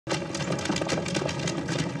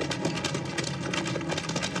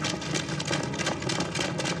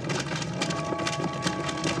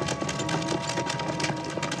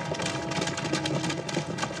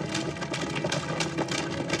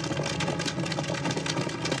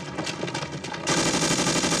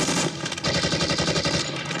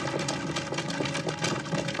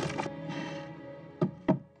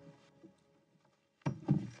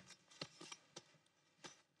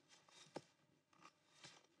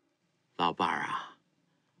老伴儿啊，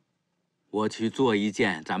我去做一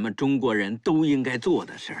件咱们中国人都应该做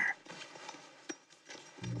的事儿。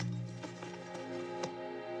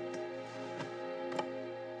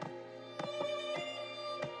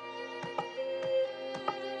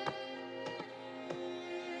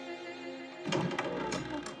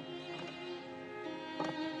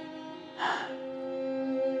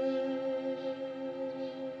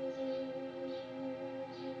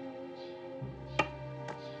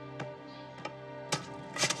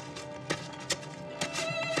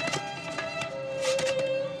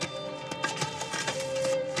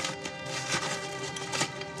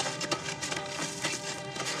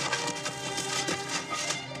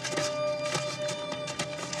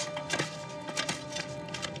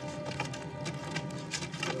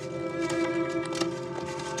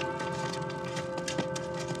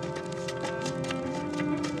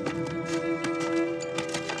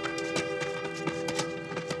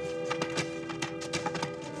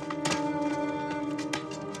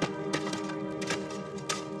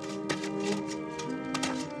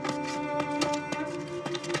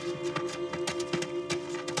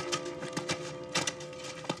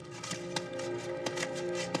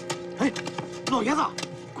老爷子，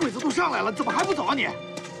鬼子都上来了，怎么还不走啊你？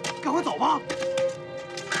赶快走吧！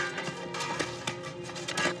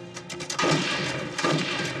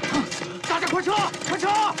大家快撤！快撤！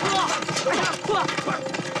快！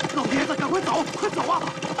老爷子，赶快走！快走啊！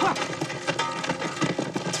快！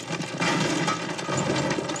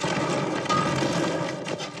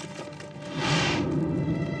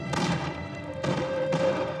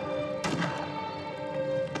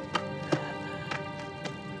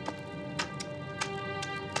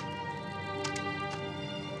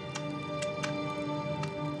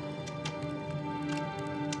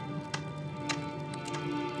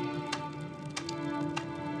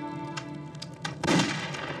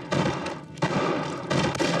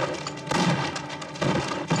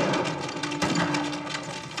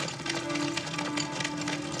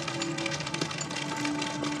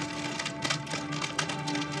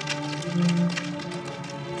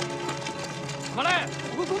 马来，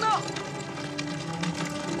我会攻的。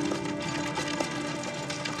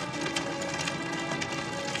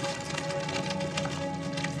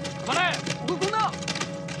马来，我会攻的。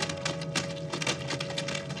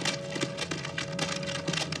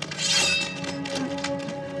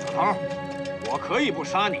老头，我可以不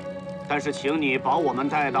杀你，但是请你保我们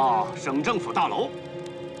带到省政府大楼。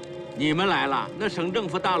你们来了，那省政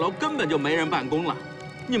府大楼根本就没人办公了，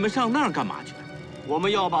你们上那儿干嘛去？ 我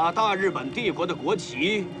们要把大日本帝国的国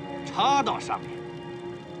旗插到上面。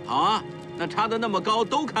好啊，那插得那么高，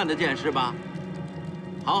都看得见是吧？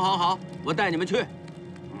好，我带你们去。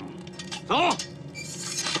走。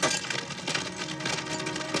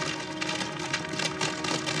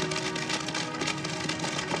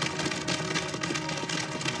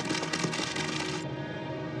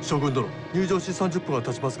将軍殿、入場し30分が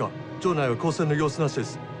経ちますが、城内は交戦の様子なしで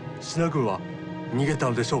す。シナ軍は逃げた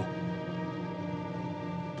のでしょう。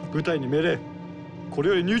 部隊に命令、これ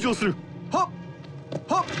より入場する。はっ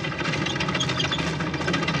はっ。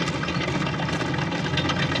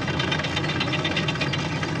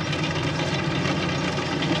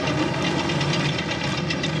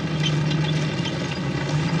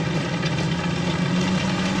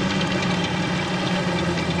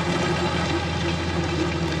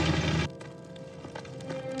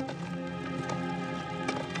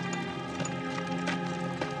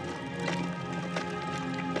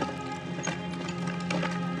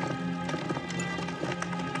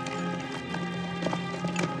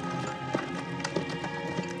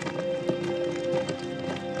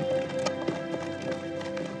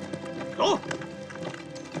 走。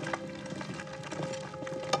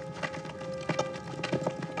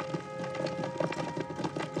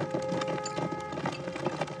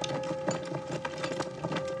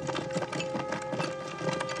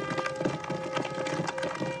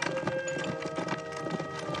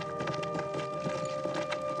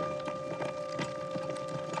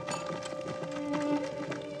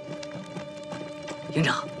营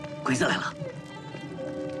长，鬼子来了。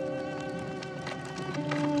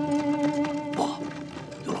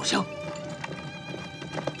 行，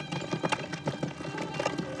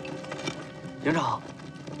营长，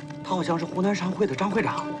他好像是湖南商会的张会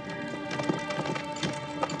长，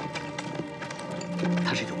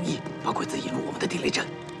他是有意把鬼子引入我们的地雷阵。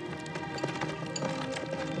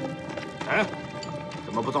哎，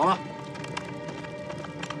怎么不走了？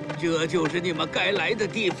这就是你们该来的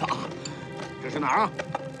地方。这是哪儿啊？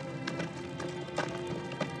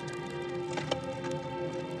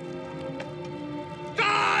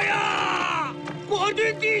 火国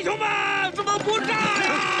军弟兄们，怎么不炸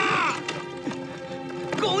呀？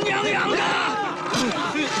狗娘养的！快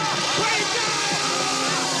炸呀！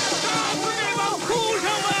炸死这帮畜生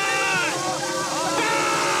们！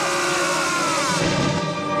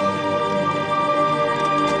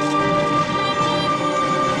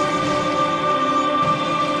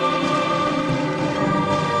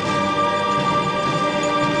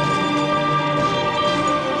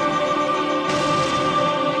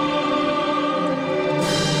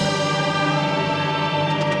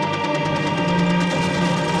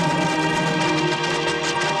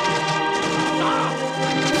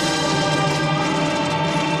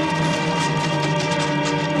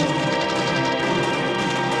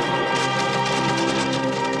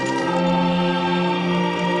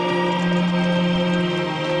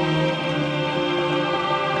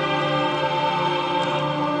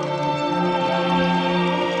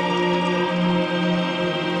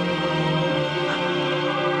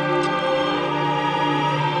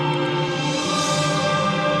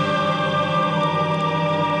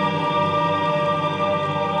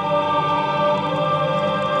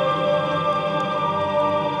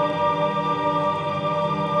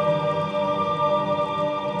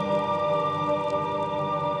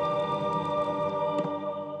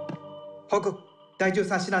報告第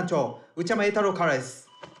13師団長内山栄太郎からです。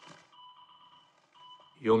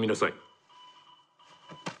読みなさい。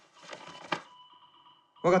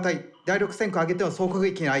我が隊第6戦区挙げての総攻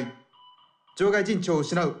撃に遭い場外陣地を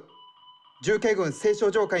失う。重慶軍西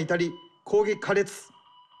昌上海に至り攻撃苛烈。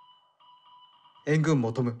援軍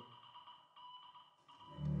求む。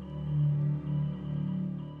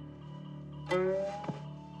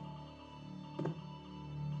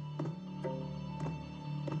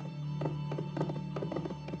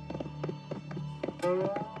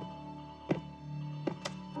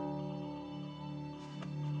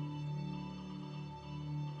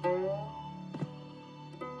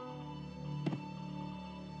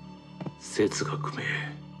節が不明、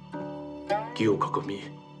義を囲み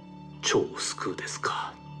趙を救うです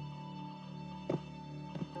か。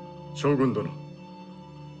将軍殿、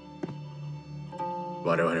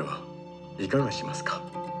我々はいかがしますか。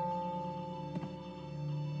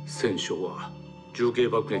戦勝は重慶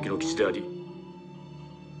爆撃の基地であり、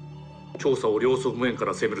調査を両側面か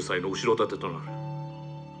ら攻める際の後ろ盾となる。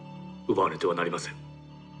奪われてはなりません。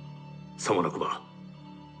さもなくば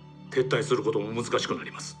撤退することも難しくなり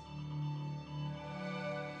ます。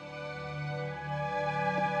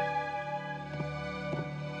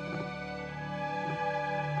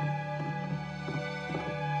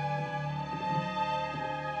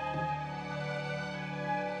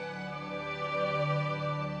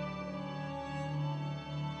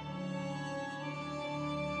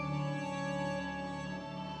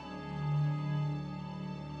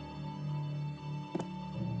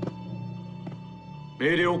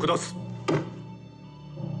命令を下す。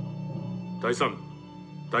第3、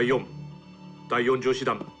第4、第40師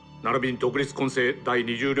団並びに独立混成第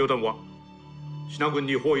20旅団は支那軍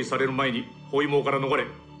に包囲される前に包囲網から逃れ、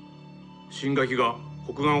新垣が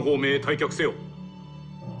北岸方面へ退却せよ。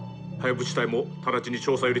早淵隊も直ちに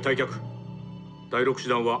調査より退却。第6師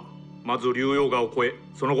団はまず竜陽川を越え、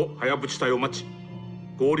その後早淵隊を待ち、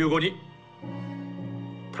合流後に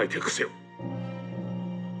退却せよ。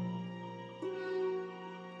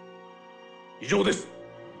以上です。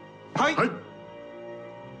はい、はい。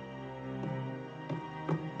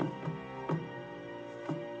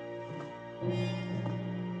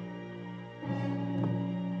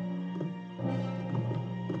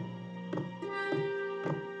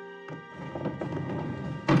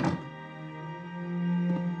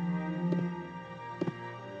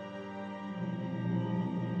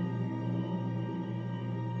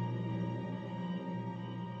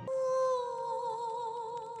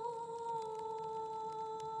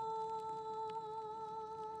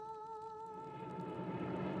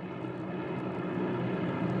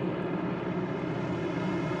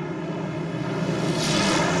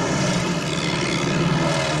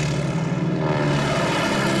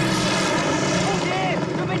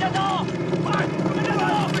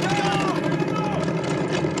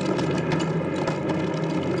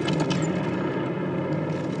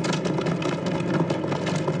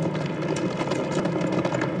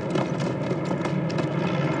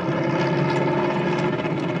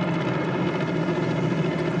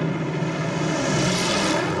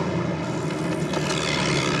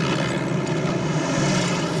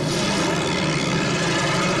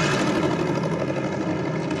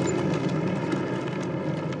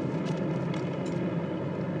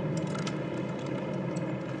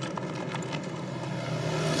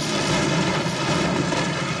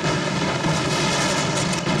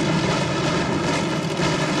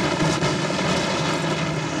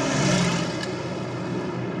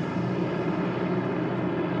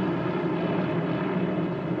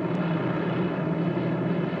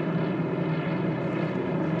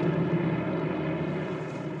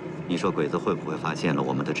你说鬼子会不会发现了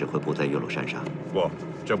我们的指挥部在岳麓山上？不，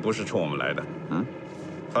这不是冲我们来的。嗯，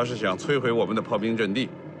他是想摧毁我们的炮兵阵地。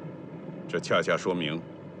这恰恰说明，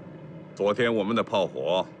昨天我们的炮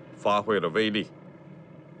火发挥了威力。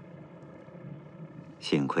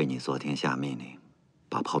幸亏你昨天下命令，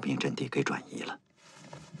把炮兵阵地给转移了。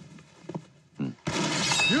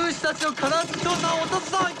勇士たちを必ず強さを落とす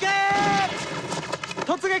ぞ！行け！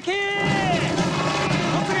突撃！突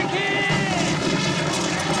撃！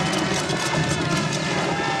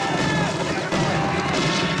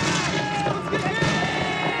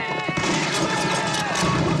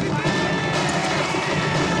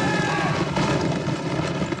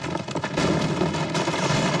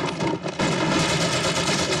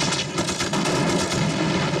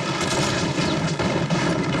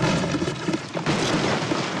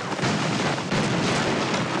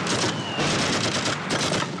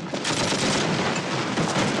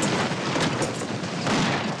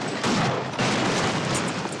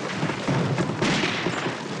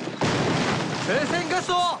 前線ガス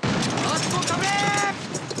を足の壁！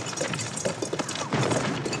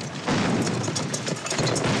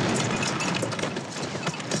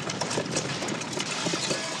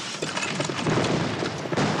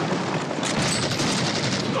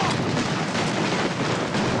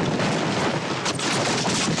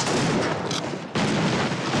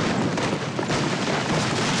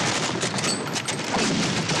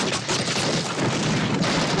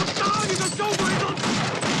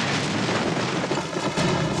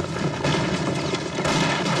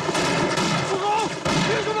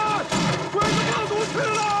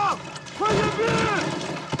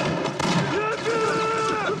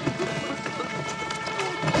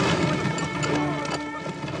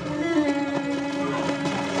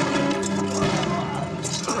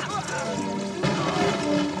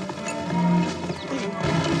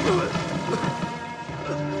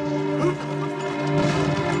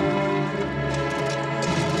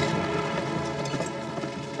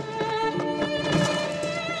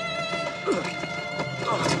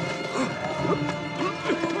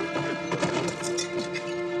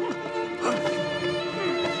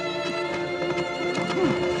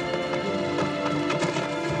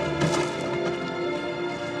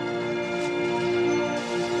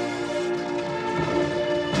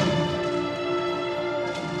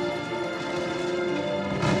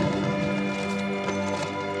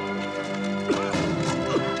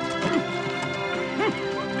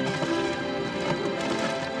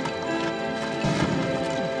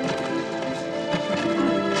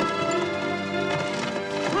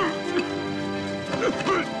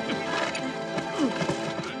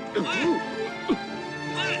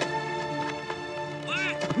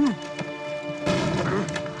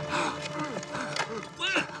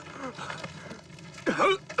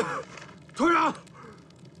 团长，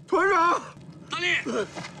团长，大力，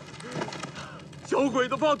小鬼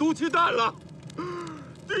子放毒气弹了，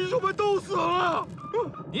弟兄们都死了。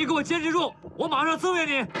你给我坚持住，我马上增援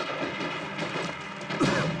你。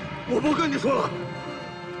我不跟你说了，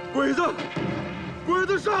鬼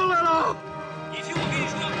子上来了。你听我跟你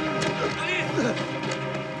说，大力，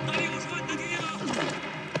大力，我说你能听见吗？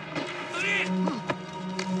大力，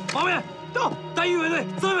王卫到，带预备队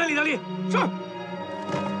增援李大力。是。 大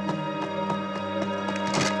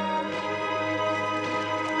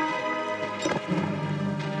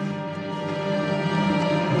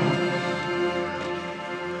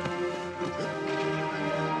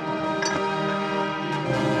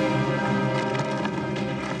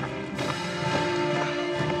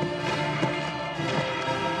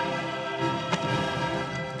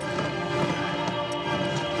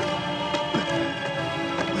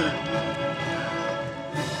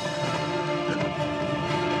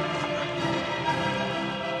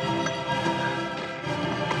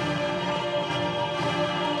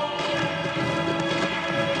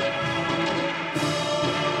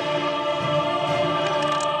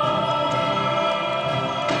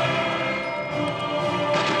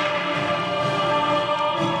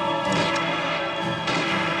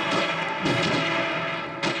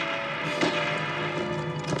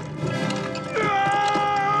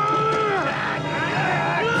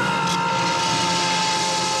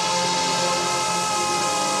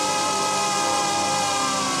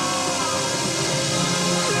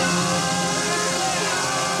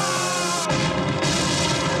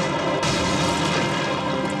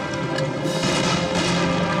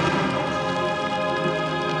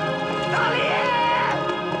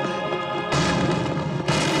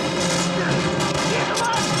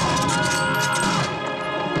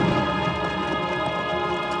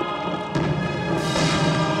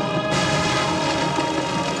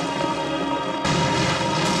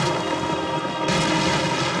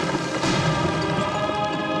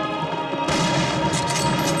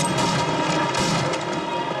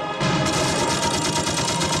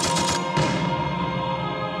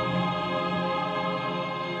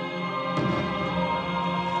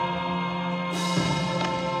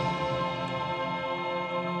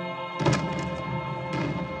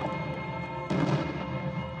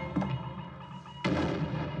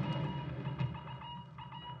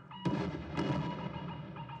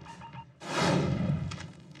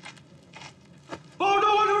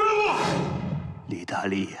压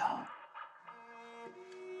力呀！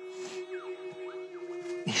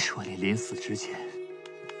你说你临死之前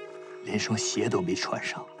连双鞋都没穿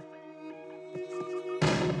上。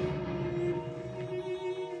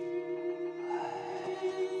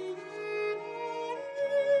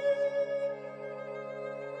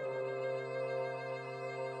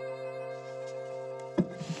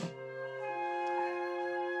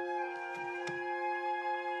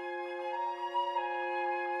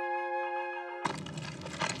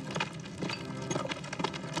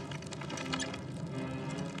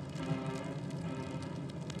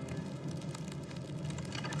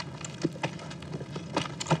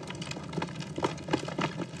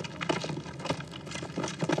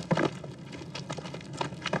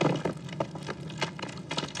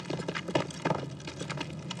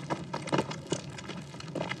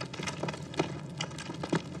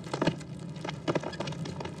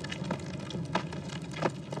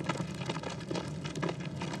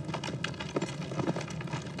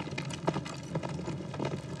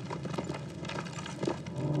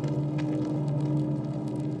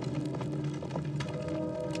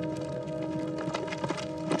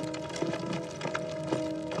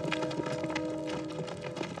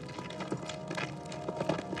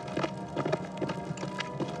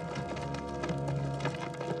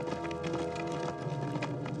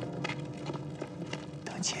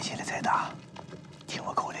 接起来再打，听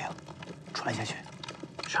我口令，传下去。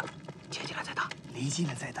是，接起来再打。离近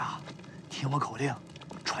了再打，听我口令，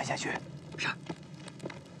传下去。是，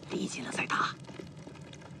离近了再打，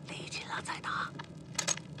离近了再打。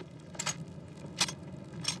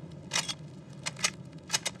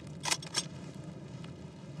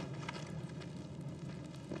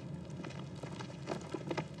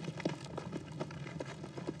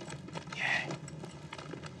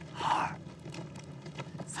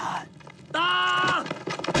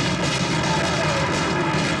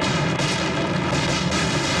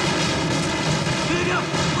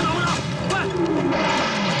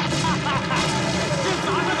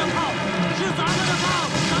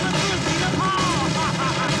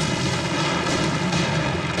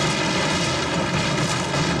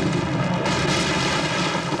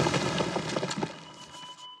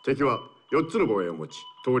敵は4つの護衛を持ち、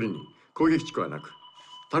通りに攻撃地区はなく、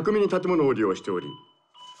巧みに建物を利用しており、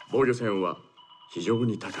防御線は非常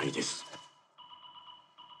に高いです。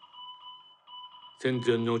戦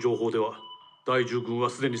前の情報では、第10軍は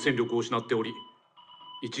すでに戦力を失っており、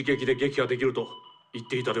一撃で撃破できると言っ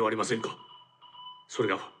ていたではありませんか。それ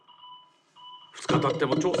が2日経って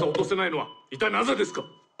も調査を落とせないのは一体なぜですか。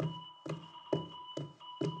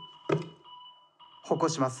報告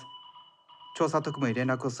します。調査特務に連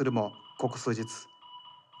絡をするもここ数日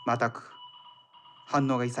全く反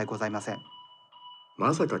応が一切ございません。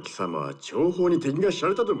まさか貴様は情報に敵が知ら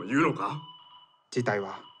れたとも言うのか。事態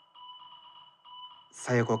は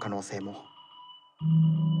最悪の可能性も。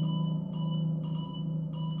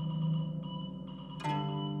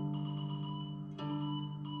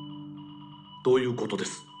どういうことで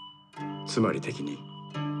す。つまり敵に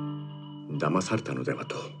騙されたのでは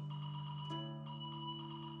と。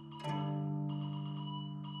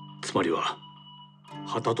つまりは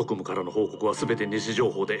旗特務からの報告は全て偽情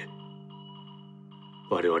報で、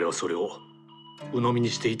我々はそれを鵜呑みに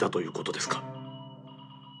していたということですか。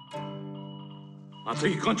厚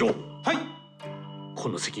木艦長。はい。こ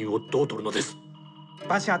の責任をどう取るのです。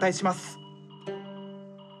万死値します。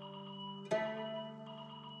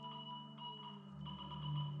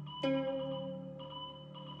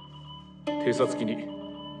偵察機に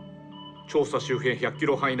調査周辺100キ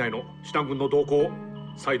ロ範囲内のシナ軍の動向を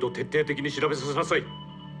再度徹底的に調べさせなさい。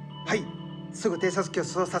はい、すぐ偵察機を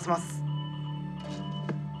出動させます。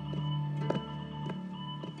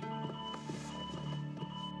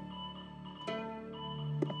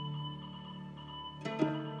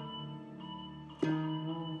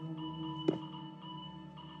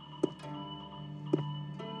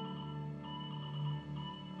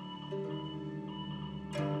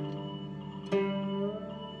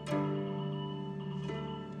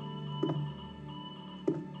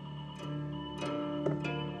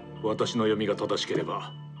私の読みが正しけれ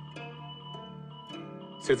ば、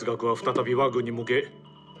哲学は再び我が軍に向け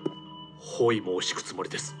包囲網を敷くつもり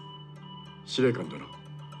です。司令官殿、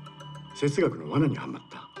哲学の罠にはまっ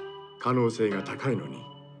た可能性が高いのに、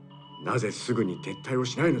なぜすぐに撤退を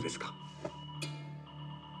しないのですか。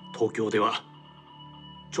東京では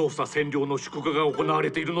調査占領の粛化が行われ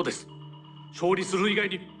ているのです。勝利する以外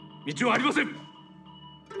に道はありません。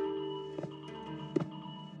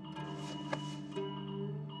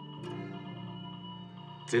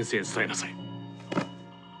前線に伝えなさい。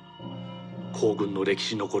皇軍の歴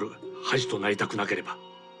史に残る恥となりたくなければ、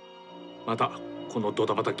またこのド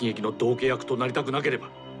タバタ喜劇の道化役となりたくなければ、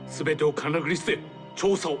全てを金繰り捨て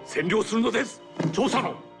調査を占領するのです。調査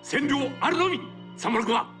の占領あるのみ。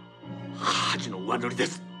306は恥の上塗りで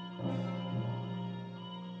す。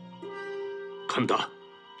神田、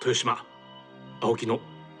豊島、青木の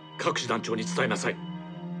各師団長に伝えなさい。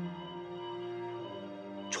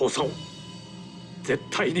調査を絶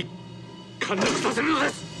対に陥落させるので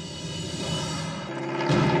す。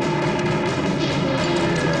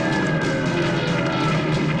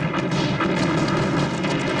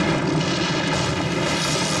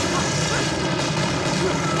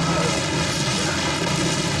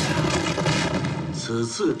此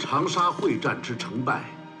次长沙会战之成败，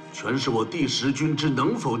全是我第10军之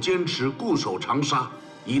能否坚持固守长沙，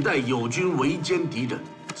以待友军围歼敌人。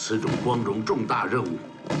此种光荣重大任务，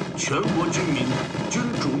全国军民均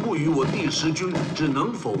瞩目于我第10军之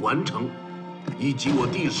能否完成，以及我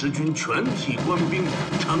第10军全体官兵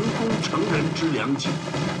成功成仁之良机。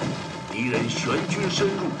敌人旋军深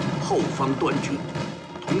入，后方断绝，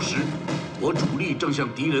同时我主力正向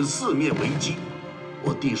敌人4面围击。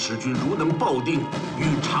我第10军如能抱定与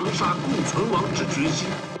长沙共存亡之决心，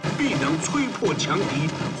必能摧破强敌，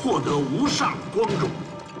获得无上光荣。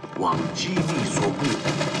望激励所部，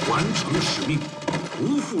完成使命，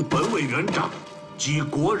不负本委员长及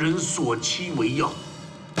国人所期为要。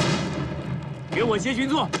给我接军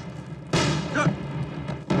座。是。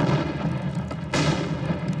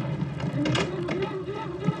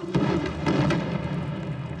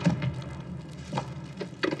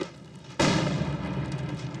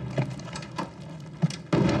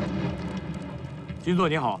军座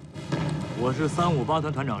你好，我是358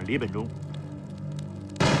团团长李本忠。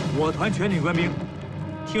我团全体官兵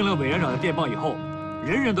听了委员长的电报以后，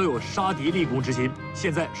人人都有杀敌立功之心，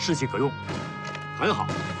现在士气可用。很好，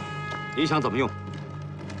你想怎么用？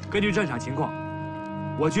根据战场情况，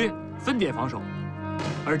我军分点防守，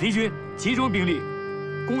而敌军集中兵力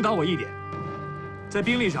攻打我一点。在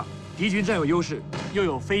兵力上，敌军占有优势，又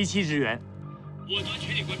有飞机支援。我团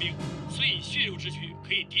全体官兵虽以血肉之躯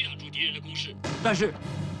可以抵挡住敌人的攻势，但是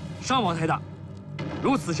伤亡太大。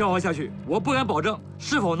如此消耗下去，我不敢保证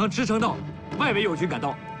是否能支撑到外围友军赶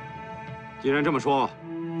到。既然这么说，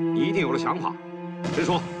你一定有了想法。直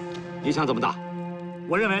说，你想怎么打？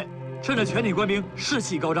我认为趁着全体官兵士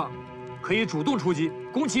气高涨，可以主动出击，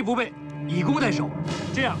攻其不备，以攻代守，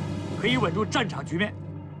这样可以稳住战场局面。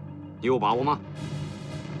你有把握吗？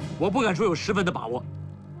我不敢说有10分的把握，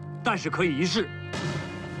但是可以一试。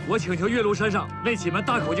我请求岳麓山上那几门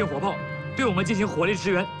大口径火炮对我们进行火力支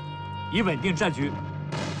援，以稳定战局。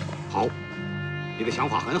好，你的想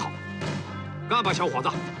法很好。干吧，小伙子，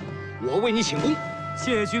我为你请功。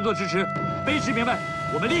谢谢军座支持，卑职明白，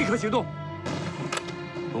我们立刻行动。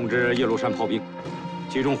通知岳麓山炮兵，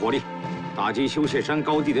集中火力打击修谢山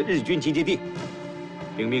高地的日军集结地，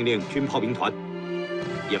并命令军炮兵团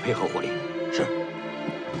也配合火力。是。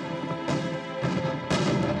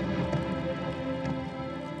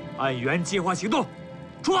按原计划行动，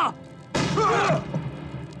出发！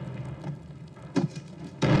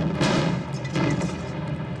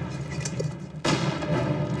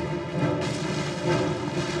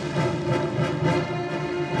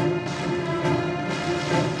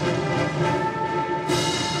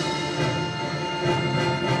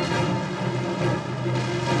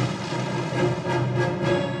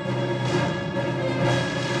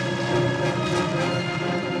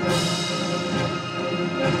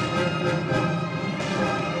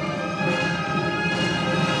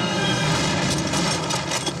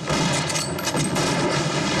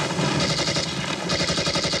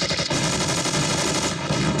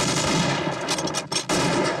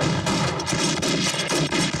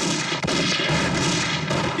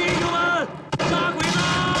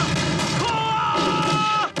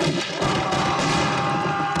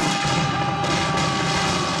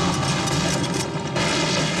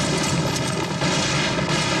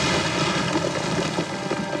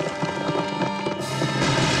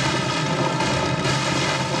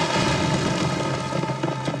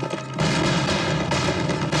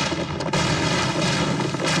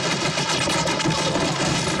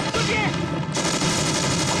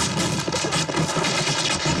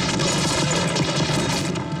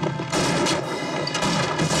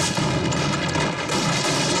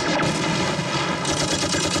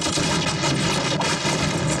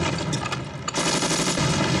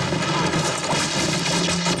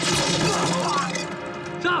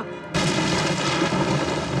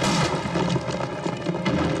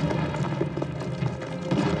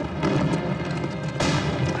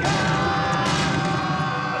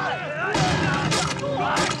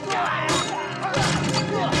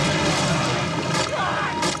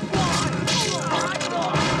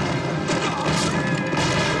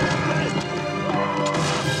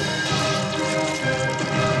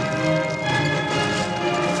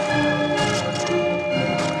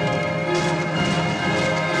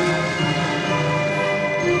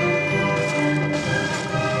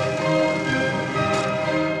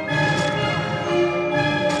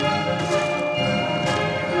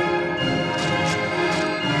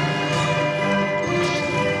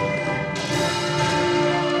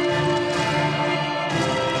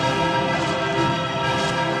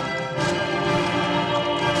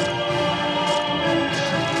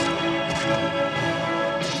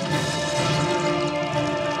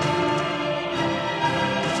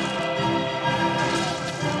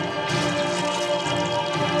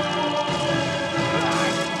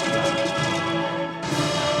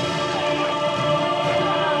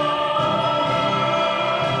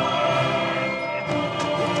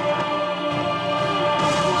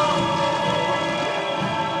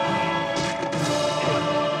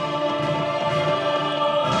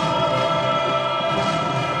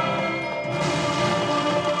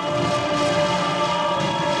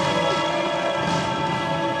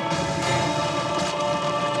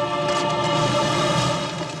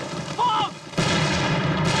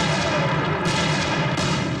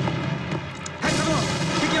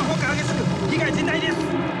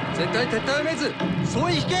絶対撤退をめず、総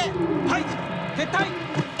員引け。はい、撤退。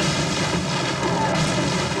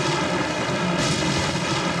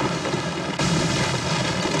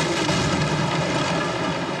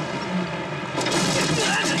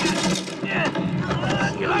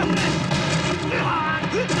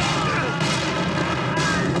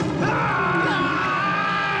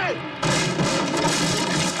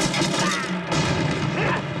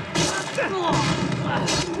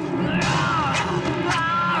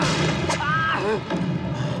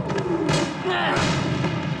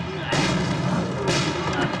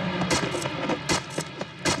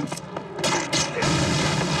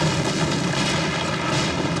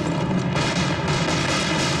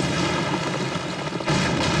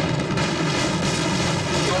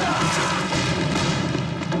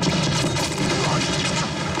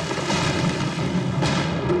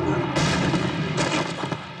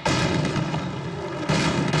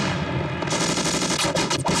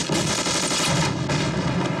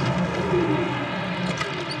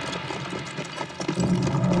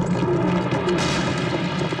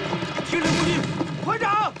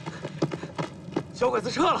小鬼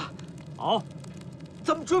子撤了，好，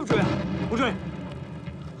咱们追不追啊？不追。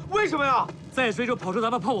为什么呀？再追就跑出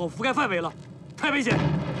咱们炮火覆盖范围了，太危险。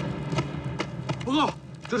报告，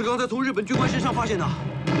这是刚才从日本军官身上发现的。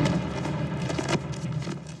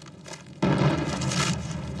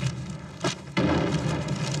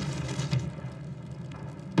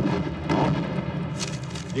好，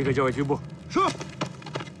立刻交给军部。是。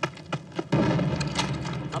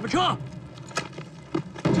咱们撤。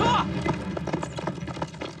撤。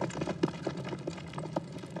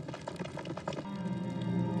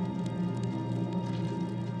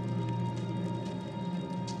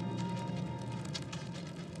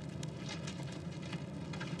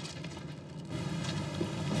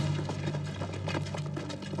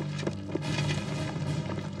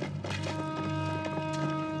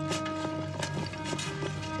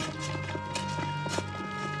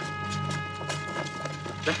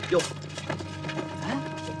 来，给我。哎，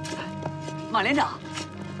马连长，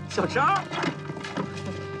小张，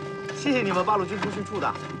谢谢你们八路军通讯处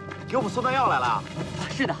的，给我们送弹药来了。啊，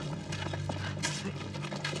是的。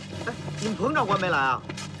哎，你们彭长官没来啊？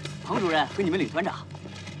彭主任和你们李团长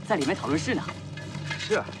在里面讨论事呢。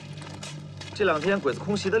是，这2天鬼子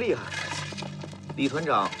空袭的厉害，李团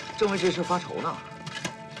长正为这事发愁呢。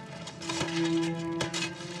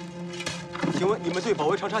请问你们对保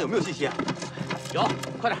卫长沙有没有信心啊？ 有，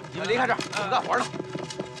快点，你们离开这儿，我们干活呢。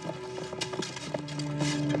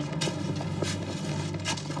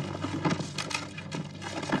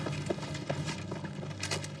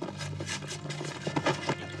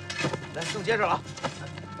来，正接着了。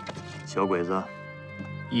小鬼子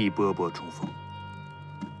一波波冲锋，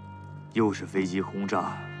又是飞机轰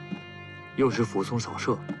炸，又是俯冲扫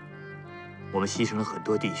射，我们牺牲了很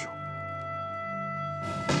多弟兄。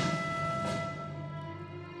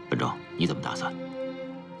 本长，你怎么打算？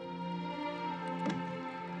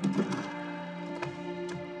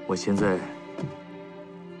我现在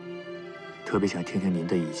特别想听听您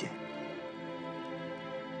的意见。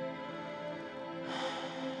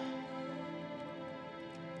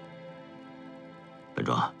本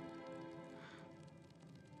长，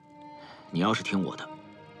你要是听我的，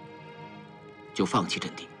就放弃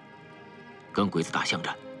阵地，跟鬼子打巷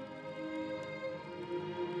战。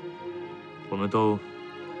我们都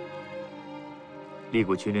立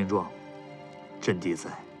过军令状，阵地在，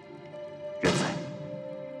人在，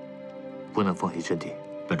不能放弃阵地。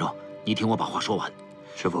本长，你听我把话说完。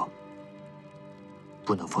师傅，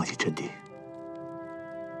不能放弃阵地。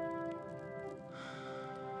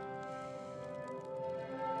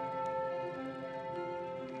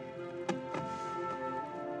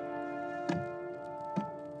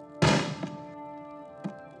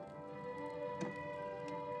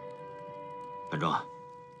本长，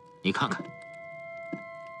你看看。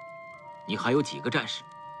 你还有几个战士？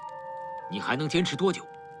你还能坚持多久？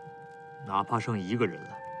哪怕剩1个人了，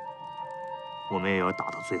我们也要打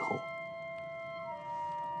到最后。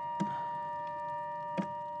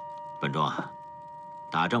本庄啊，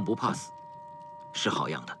打仗不怕死，是好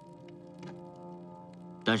样的。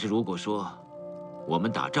但是如果说我们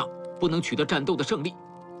打仗不能取得战斗的胜利，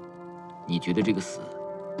你觉得这个死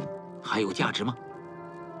还有价值吗？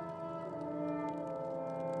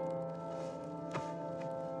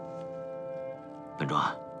 本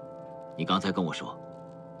庄，你刚才跟我说，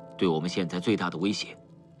对我们现在最大的威胁，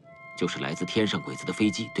就是来自天上鬼子的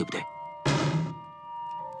飞机，对不对？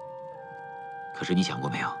可是你想过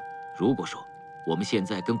没有，如果说我们现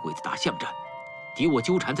在跟鬼子打巷战，敌我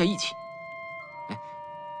纠缠在一起，哎，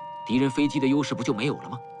敌人飞机的优势不就没有了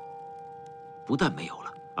吗？不但没有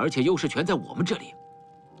了，而且优势全在我们这里。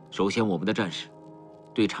首先，我们的战士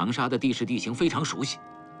对长沙的地势地形非常熟悉，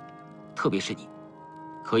特别是你，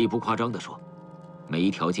可以不夸张地说，每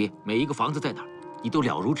一条街、每一个房子在哪儿，你都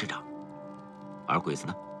了如指掌。而鬼子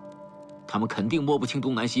呢，他们肯定摸不清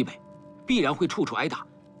东南西北，必然会处处挨打，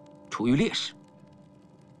处于劣势。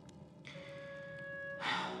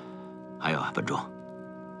还有啊，本庄，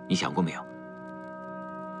你想过没有？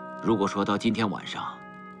如果说到今天晚上，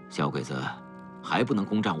小鬼子还不能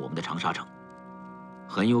攻占我们的长沙城，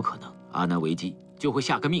很有可能阿南维基就会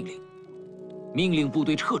下个命令，命令部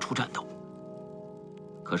队撤出战斗。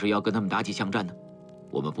可是要跟他们打起巷战呢，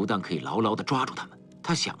我们不但可以牢牢地抓住他们，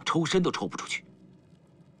他想抽身都抽不出去。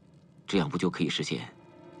这样不就可以实现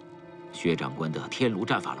薛长官的天炉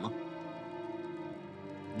战法了吗？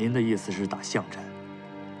您的意思是打巷战？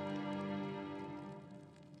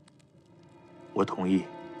我同意，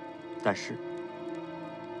但是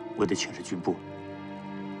我得请示军部。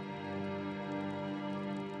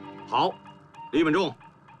好，李本忠，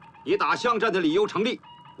你打巷战的理由成立，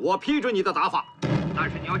我批准你的打法。但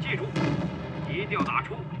是你要记住，一定要打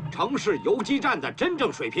出城市游击战的真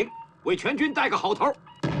正水平，为全军带个好头。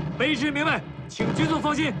卑职明白，请军座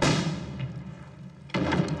放心。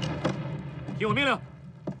听我命令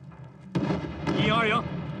，1营2营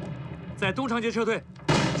在东长街撤退，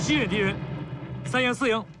吸引敌人；3营4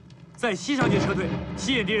营在西长街撤退，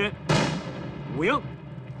吸引敌人；5营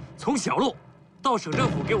从小路到省政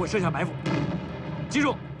府给我设下埋伏。记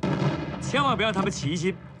住，千万别让他们起疑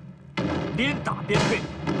心，边打边退，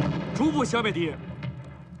逐步消灭敌人。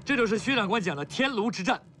这就是薛长官讲的天炉之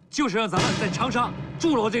战，就是让咱们在长沙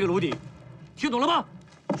筑牢这个炉底。听懂了吗？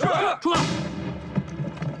是。出发。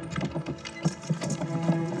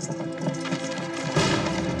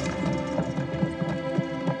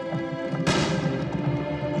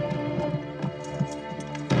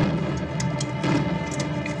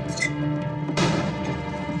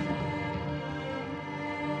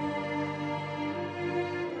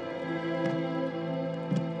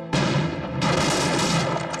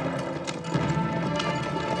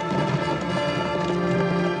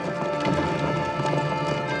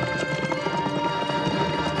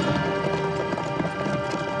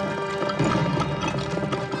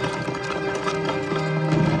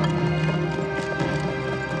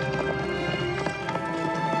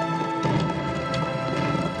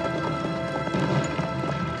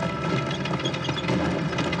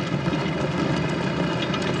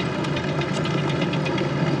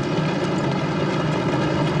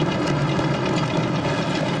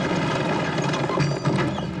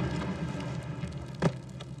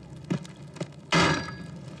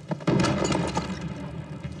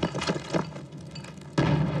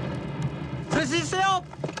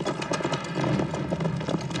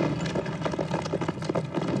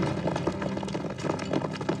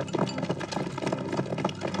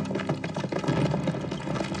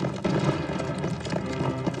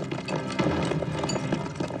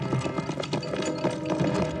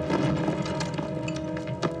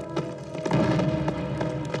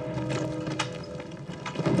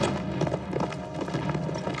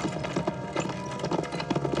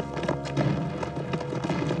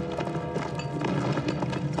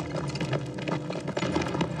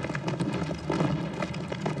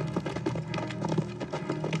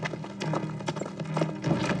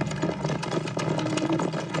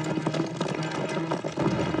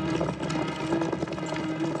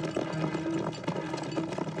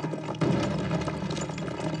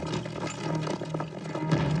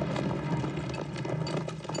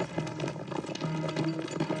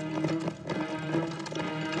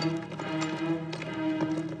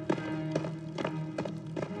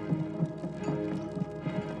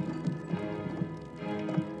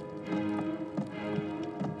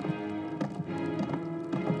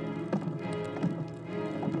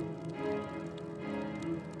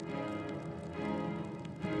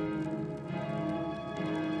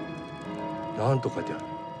何と書いてある？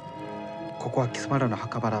ここは貴様らの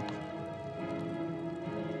墓場だと。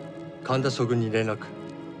神田将軍に連絡。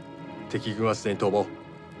敵軍はすでに逃亡。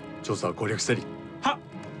調査は攻略せり。はっ。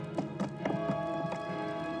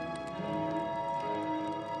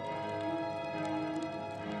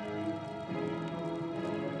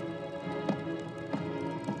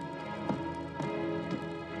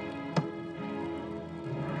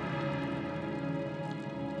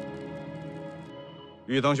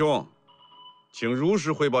玉堂兄，请如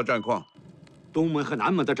实汇报战况。东门和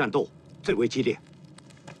南门的战斗最为激烈。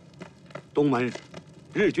东门，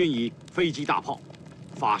日军以飞机大炮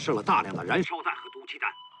发射了大量的燃烧弹和毒气弹，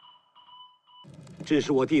致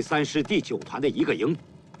使我第3师第9团的一个营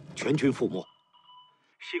全军覆没。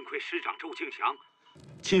幸亏师长周庆祥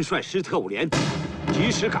亲率师特务连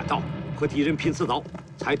及时赶到，和敌人拼刺刀，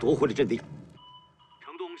才夺回了阵地。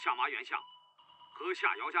城东下马原巷和下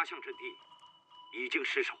姚家巷阵地已经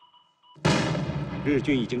失守，日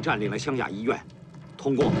军已经占领了湘雅医院，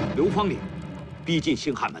通过流芳岭逼近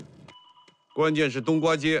兴汉门。关键是冬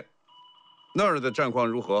瓜街那儿的战况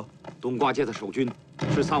如何？冬瓜街的守军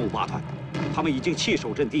是358团，他们已经弃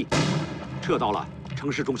守阵地，撤到了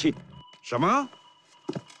城市中心。什么？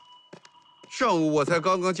上午我才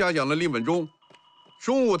刚刚嘉奖了令本忠，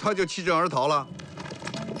中午他就弃阵而逃了。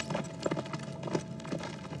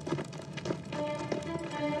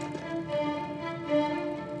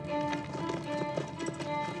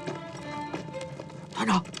团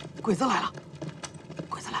长，鬼子来了！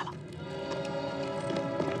鬼子来了！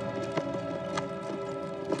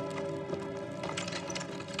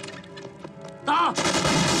打！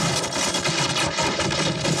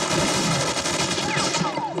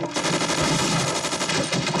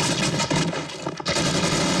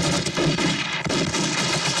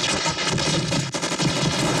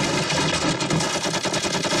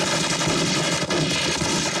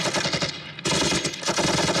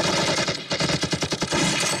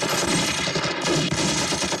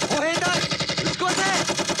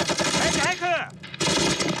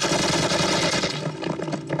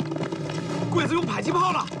鬼子用迫击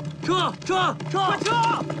炮了！撤！快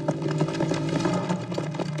撤！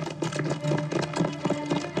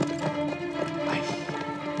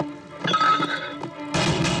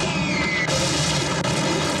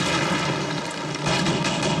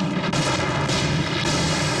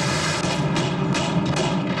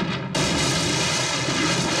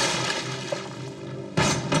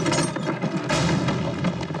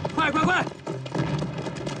快！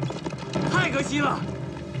太可惜了！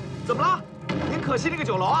怎么了？您可惜那个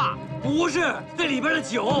酒楼啊？不是，那里边的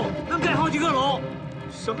酒能盖好几个楼。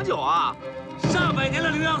什么酒啊？上百年的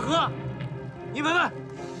浏阳河，你闻闻。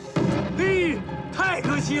太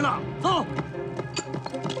可惜了。走。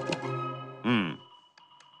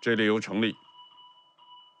这理由成立。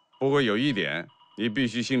不过有一点，你必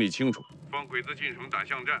须心里清楚：放鬼子进城打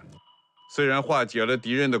巷战，虽然化解了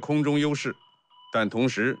敌人的空中优势，但同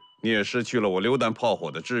时你也失去了我榴弹炮火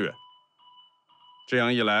的支援。这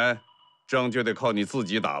样一来，仗就得靠你自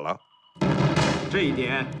己打了。这一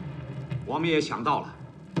点，我们也想到了。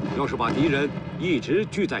要是把敌人一直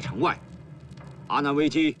拒在城外，阿南危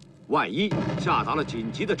机万一下达了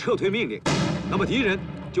紧急的撤退命令，那么敌人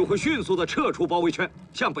就会迅速地撤出包围圈，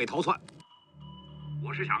向北逃窜。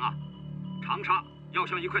我是想啊，长沙要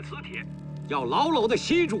像一块磁铁，要牢牢地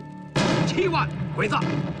吸住7万鬼子，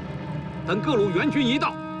等各路援军一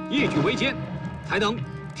到，一举围歼，才能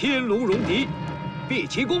天卢戎狄，毕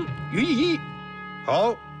其功于一役。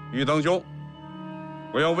好，玉堂兄，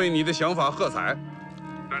我要为你的想法喝彩。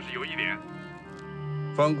但是有一点，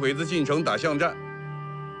放鬼子进城打巷战，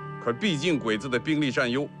可毕竟鬼子的兵力占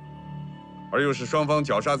优，而又是双方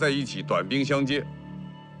绞杀在一起，短兵相接，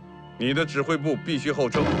你的指挥部必须后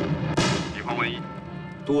撤，以防万一。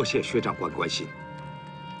多谢薛长官关心。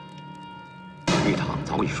玉堂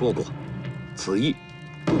早已说过，此役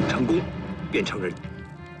不成功便成仁。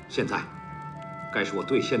现在，该是我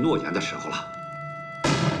兑现诺言的时候了。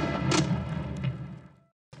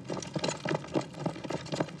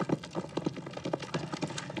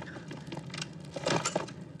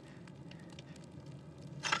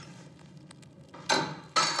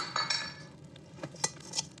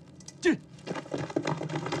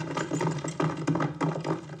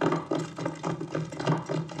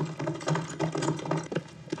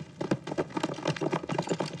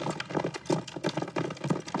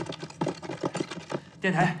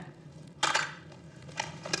电台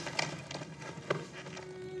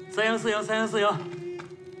314营，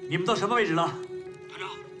你们到什么位置了？团长，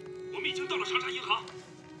我们已经到了长沙银行。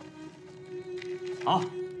好，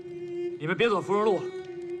你们别走芙蓉路，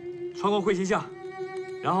穿过汇新巷，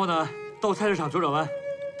然后呢，到菜市场左转弯，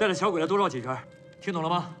带着小鬼来多绕几圈，听懂了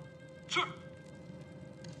吗？是。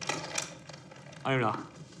安营长，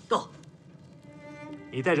到。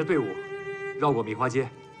你带着队伍绕过米花街，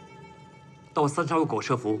到3岔路口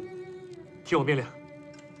设伏，听我命令。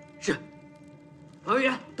是。保卫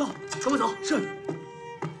员到，跟我走。是。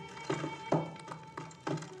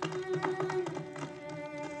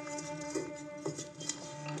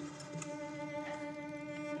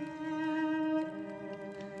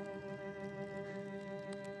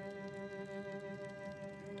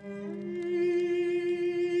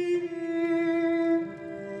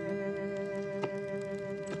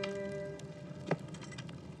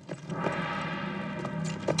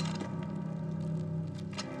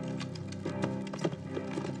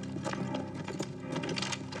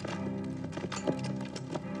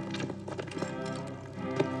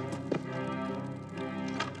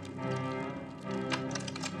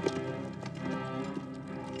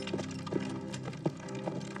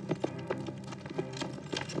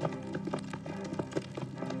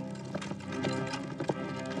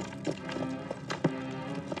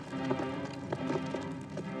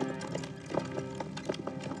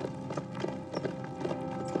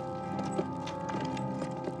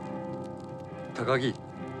高木、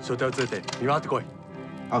所帯を連れて見回ってこい。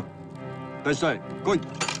あ、大地隊来い。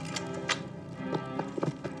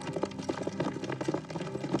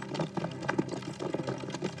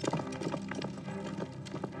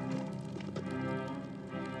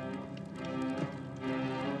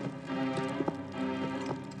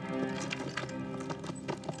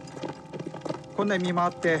こんなに見回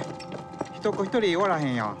って一子一人おらへ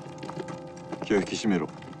んやん。気を引き締めろ。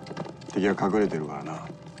敵が隠れてるからな。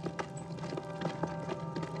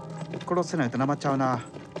殺せないとなまっちゃうな。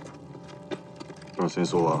この戦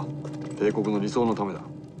争は帝国の理想のためだ。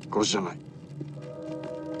殺しじゃない。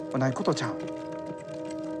同じことちゃう。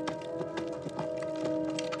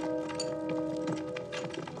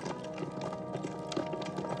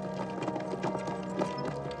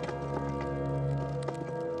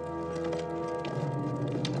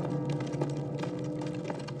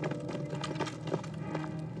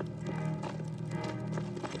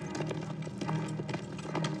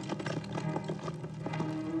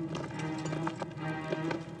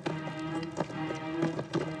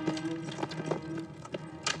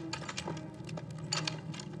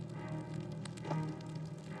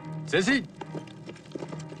前進。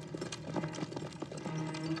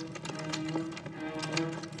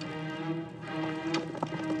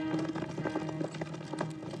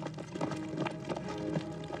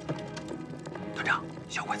团长，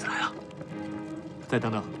小鬼子来了。再等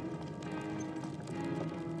等。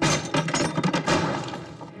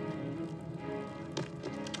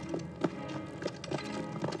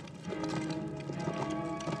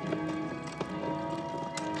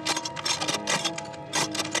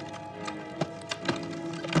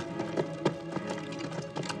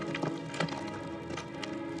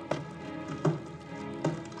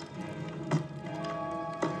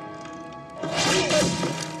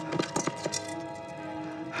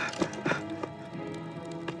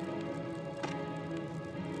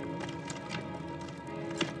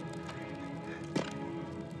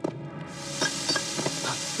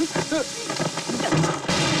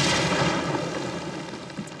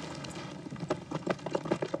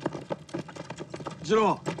一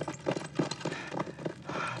郎、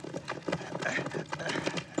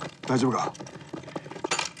大丈夫か？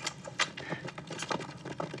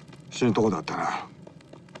死ぬとこだったな。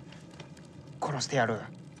殺してやる。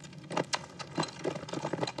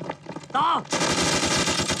打！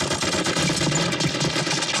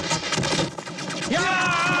呀！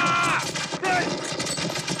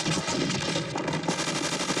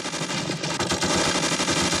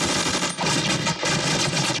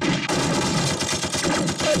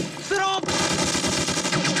死喽！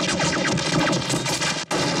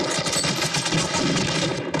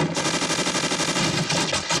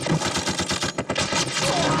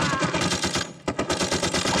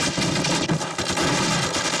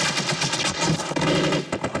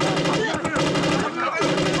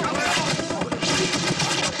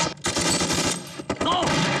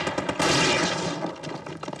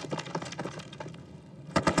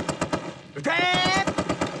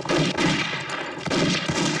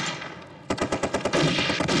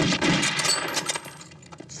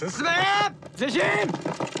進め！前進！行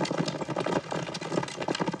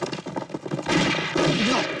く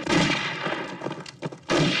ぞ！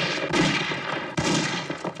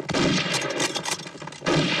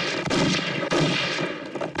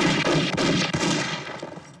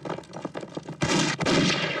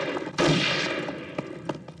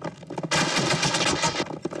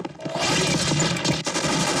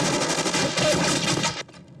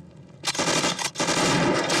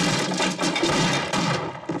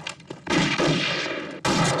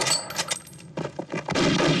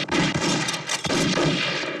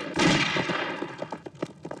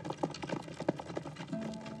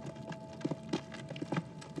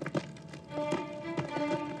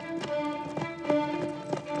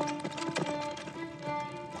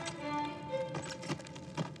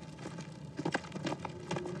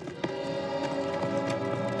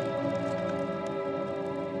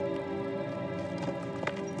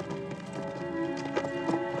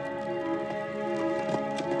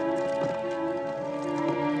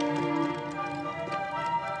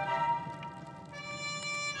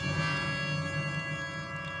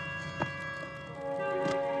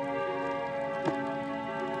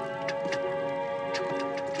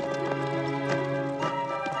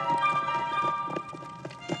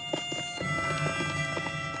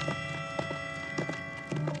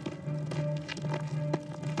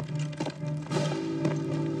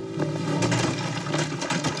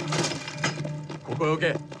ここへ置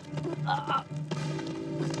け。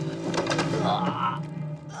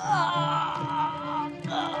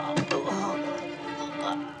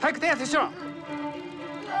早く等下再说。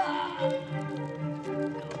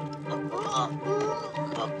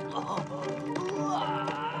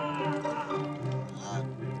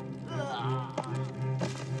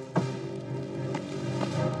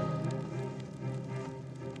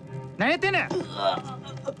何やってんねん！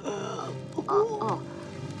哦，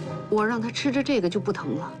我让他吃着这个就不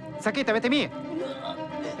疼了。先食べてみ。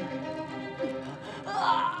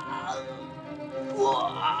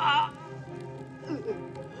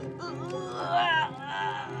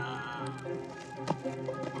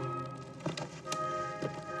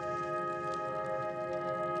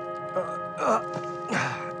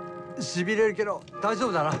しびれるけど大丈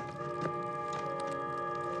夫だな。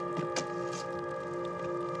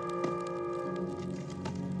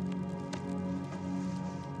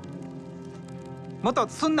もっと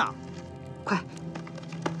すんな！快！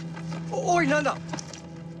おいなんだ？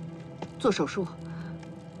做手术。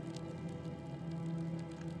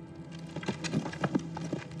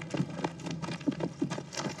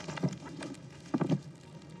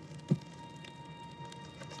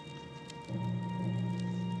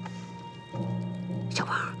小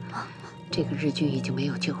王，这个日军已经没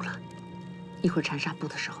有救了，一会儿长沙部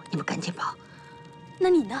的时候，你们赶紧跑。那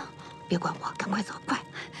你呢？别管我，赶快走，快！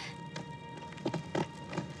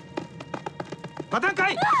 把灯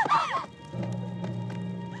开！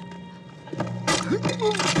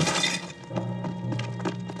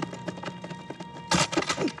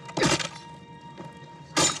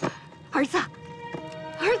儿子，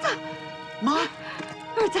儿子，妈，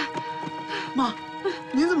儿子，妈，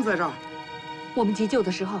您怎么在这儿？我们急救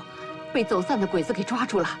的时候，被走散的鬼子给抓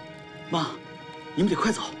住了。妈，你们得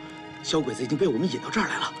快走，小鬼子已经被我们引到这儿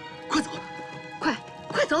来了，快走！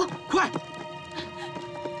快走！快！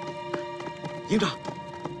 营长，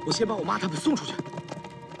我先把我妈他们送出去。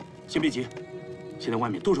先别急，现在外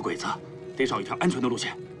面都是鬼子，得找一条安全的路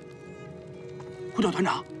线。呼叫团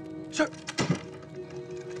长。是。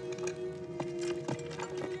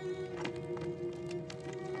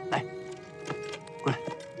来，过来。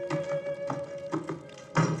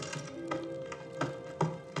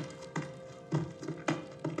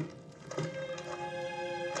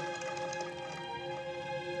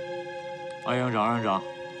安营长，安营长。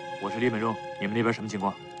 我是李本忠，你们那边什么情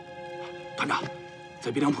况？团长，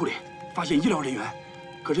在兵粮铺里发现医疗人员，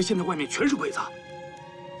可是现在外面全是鬼子。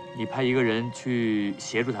你派一个人去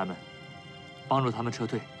协助他们，帮助他们撤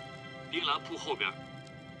退。兵粮铺后边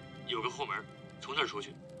有个后门，从那儿出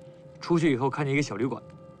去。出去以后看见一个小旅馆，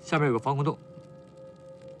下面有个防空洞。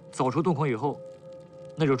走出洞口以后，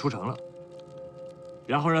那就出城了。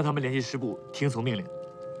然后让他们联系师部，听从命令。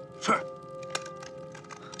是。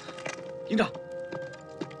营长。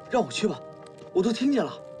 让我去吧，我都听见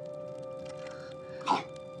了。好，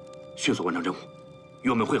迅速完成任务，与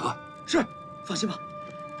我们会合。是，放心吧。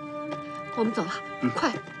我们走了，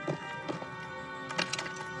快！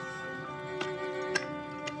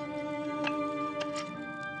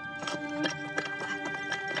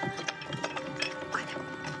快点！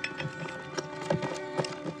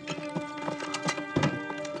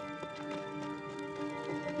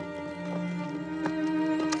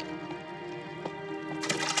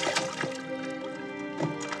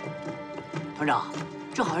团长，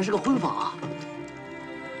这好像是个婚房啊。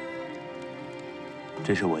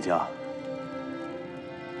这是我家，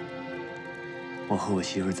我和我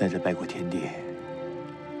媳妇在这拜过天地。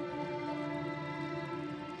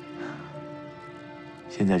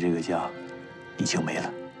现在这个家已经没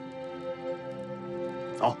了。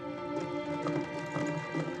走。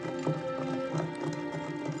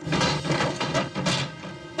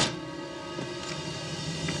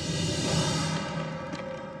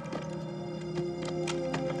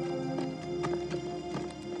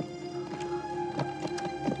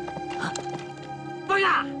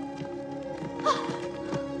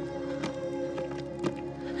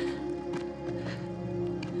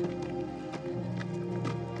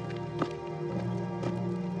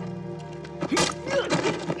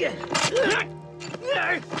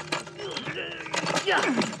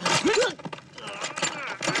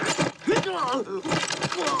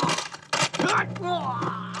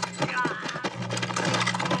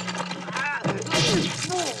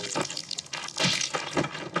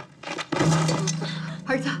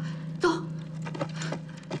 儿子，走，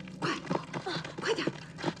快点，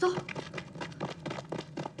走。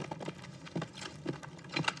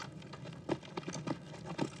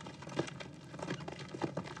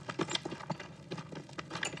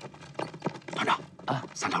团长啊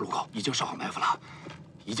，3岔路口已经设好埋伏了，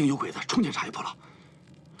已经有鬼子冲进茶叶铺了。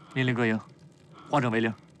命令各营，化整为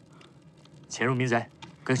零，潜入民宅，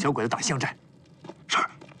跟小鬼子打巷战。是。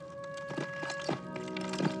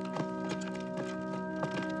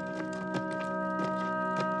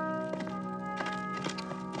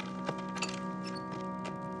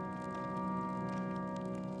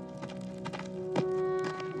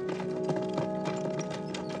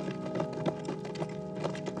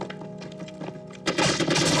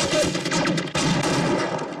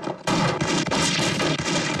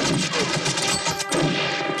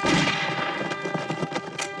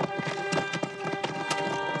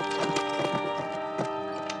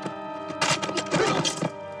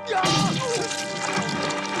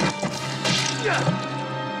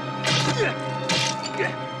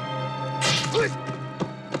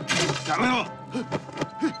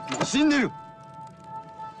死んでる。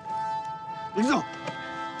行くぞ。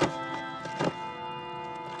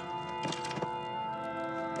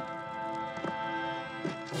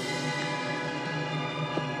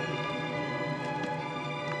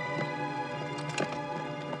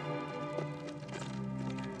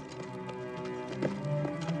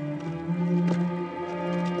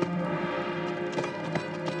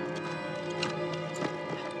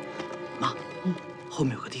妈，后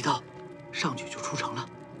面有个地道，上去就出城了，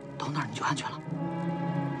到那儿你就安全了。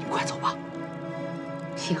你们快走吧。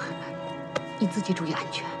行，你自己注意安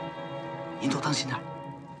全。您多当心点。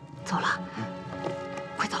走了，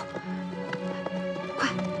快走，快！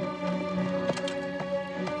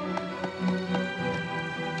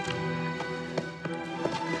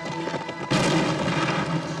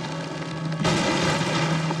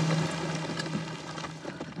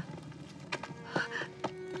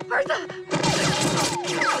儿子，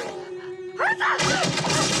儿子，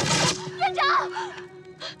院长，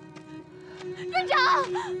院长。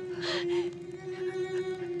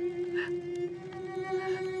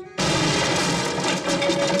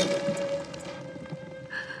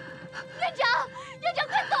院长，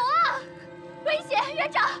快走啊！危险！院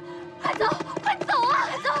长，快走，快走啊！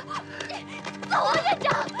快走，走啊，院长！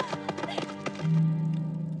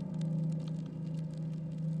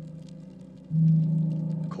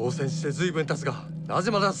交戦して随分経つが、な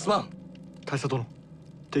ぜまだ進まん。大佐殿、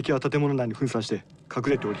敵は建物内に分散して隠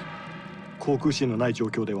れており、航空支援のない状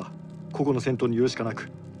況では個々の戦闘によるしかなく、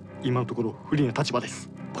今のところ不利な立場です。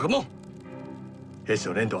バカモン！兵士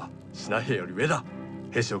の連度はシナ兵より上だ。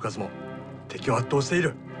兵士の数も敵を圧倒してい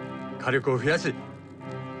る。火力を増やし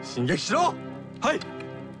進撃しろ。はい、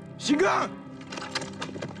進軍。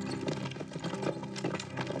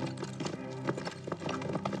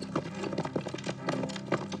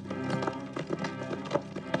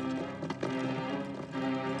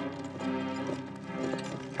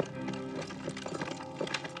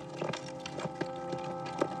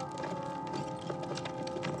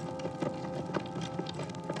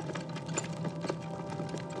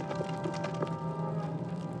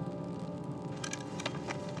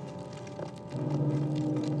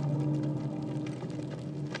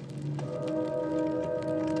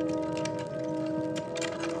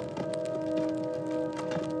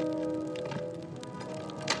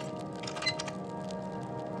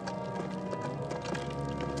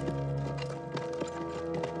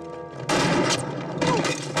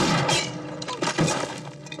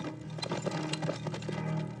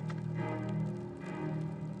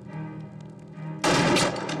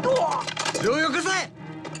両翼せ！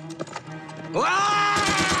わあ！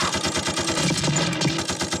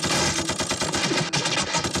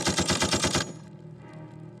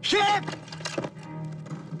引け！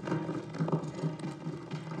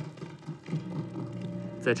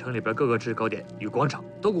在城里边各个制高点与广场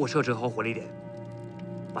都给我设置好火力点，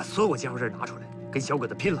把所有家伙事拿出来，跟小鬼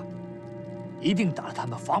子拼了，一定打得他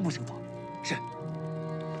们防不胜防。是。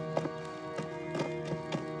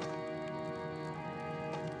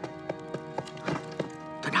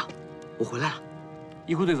团长，我回来了。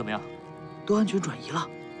医护队怎么样？都安全转移了。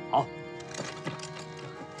好，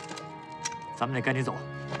咱们得赶紧走，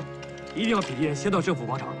一定要比敌人先到政府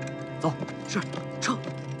广场。走，是，撤。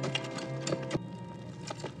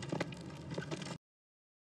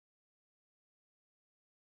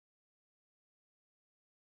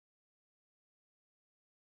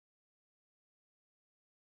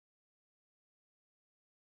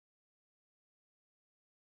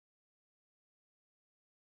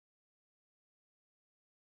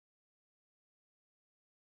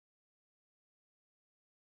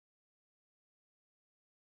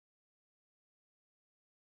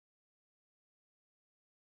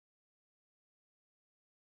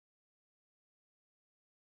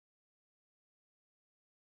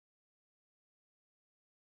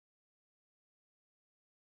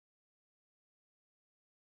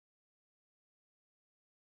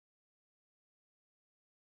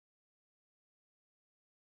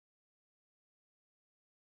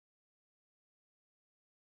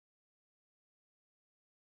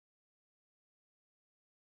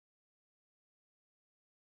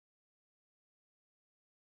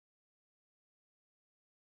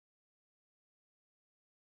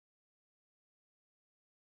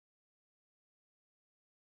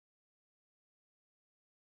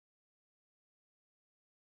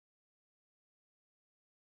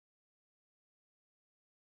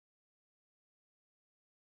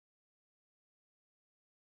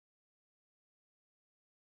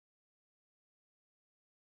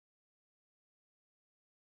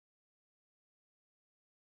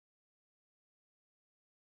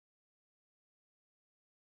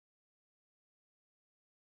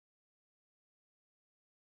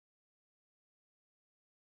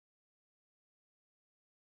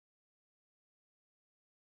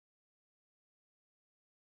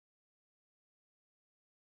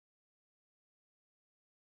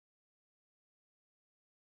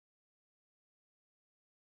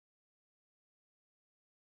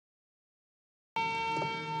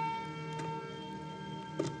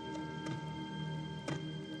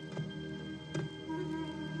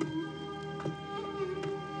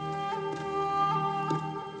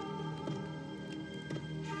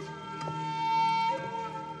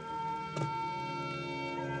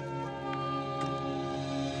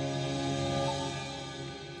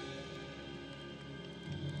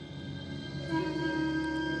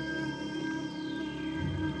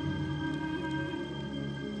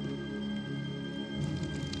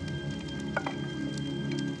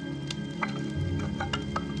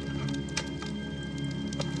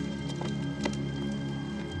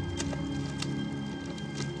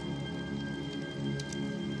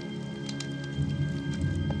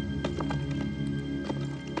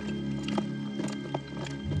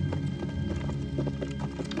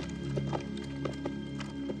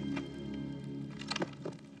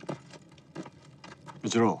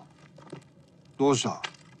一郎、どうした？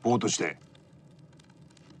ぼーっとして。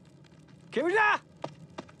煙だ！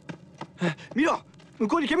見ろ、向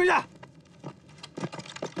こうに煙だ！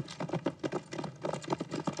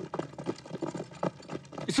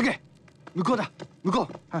急げ、向こうだ、向こ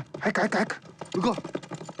う。早く早く早く、向こう。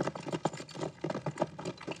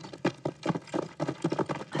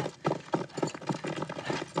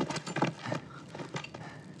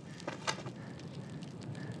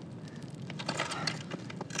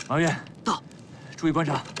王源，到，注意观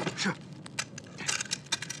察。是。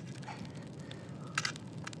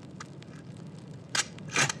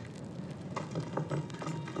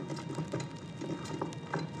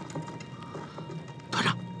团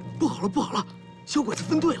长，不好了，不好了！小鬼子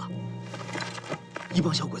分队了，一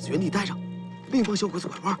帮小鬼子原地待着，另一帮小鬼子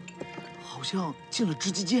拐弯，好像进了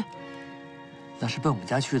织机间。那是奔我们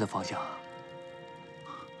家去的方向。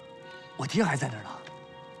我爹还在那儿呢。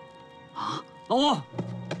啊，老吴！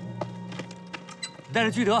 带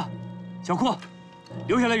着居德、小阔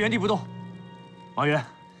留下来原地不动。王源，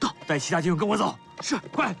到，带其他弟兄跟我走。是，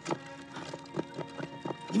快！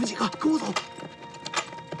你们几个跟我走。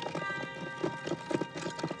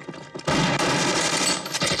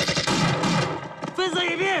分色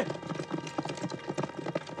隐蔽。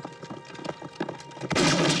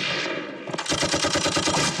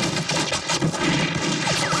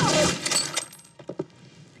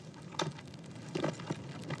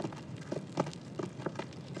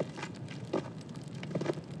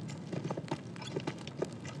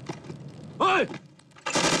哎！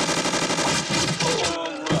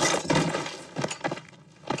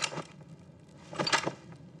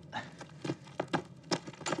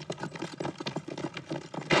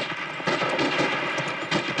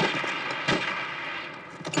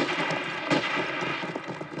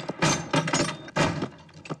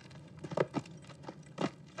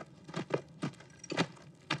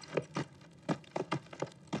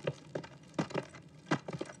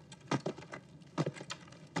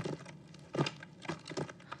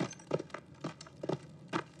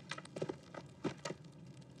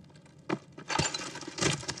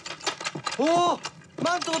おお、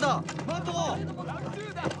マントだ、マント。うま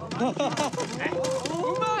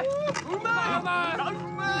い、うまい、う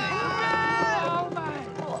まい、うまい。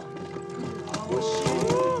おし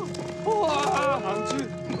い。哇，满珠，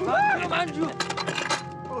满珠，满珠。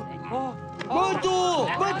マント，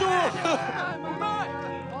マント。うまい。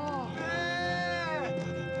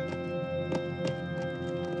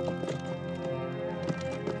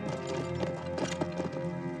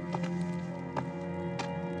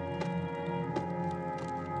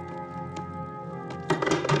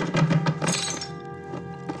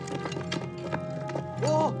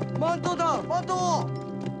 マントだ、マント！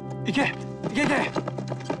行け、行け、行け！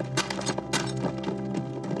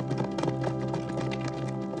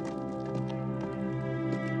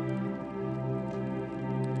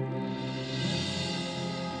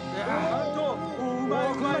マント，うま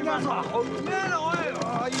い，快点走！好慢了，哎，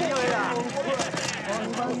一定呀！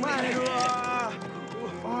うまいわ，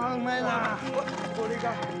うまいな，これ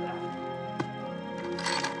が。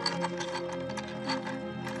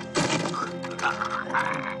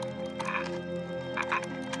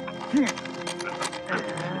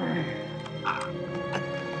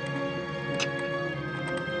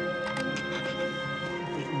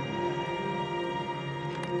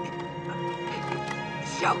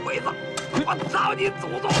 小鬼子，我操你祖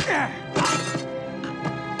宗！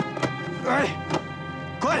哎，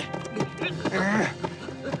快！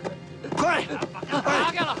快！打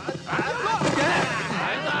开了！孩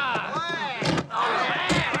子！ 快！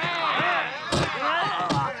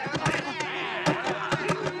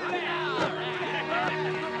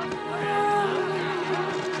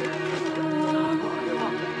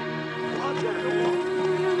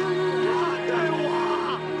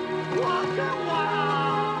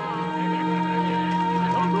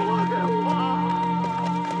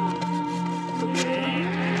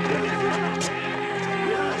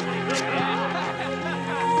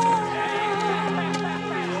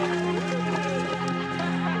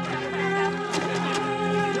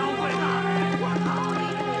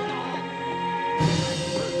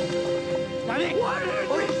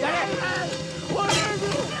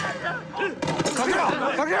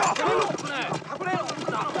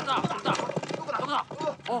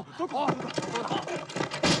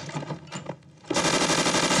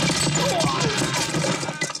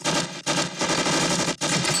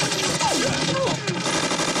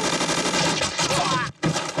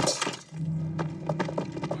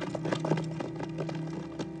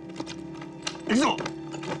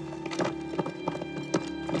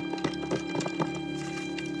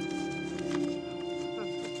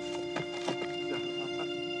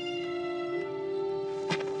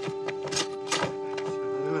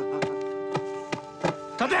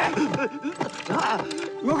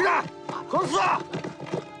動くな，公司！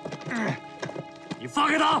你放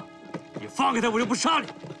开他！你放开他，我就不杀你。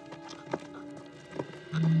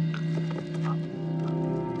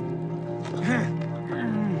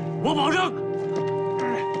我保证。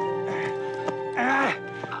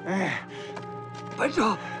本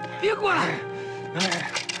手，别过来！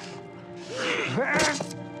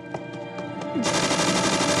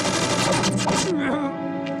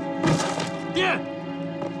爹，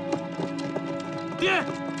爹！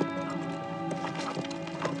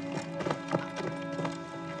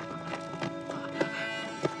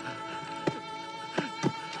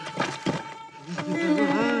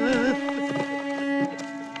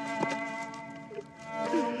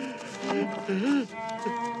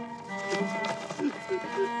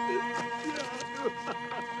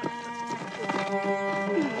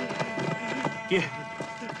爹，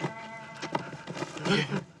爹，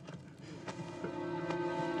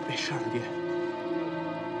没事了，爹。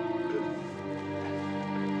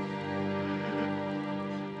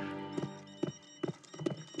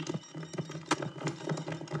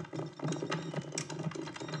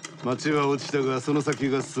町は落ちたがその先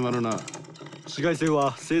が進まぬな。市街戦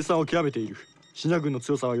は生産を極めている。シナ軍の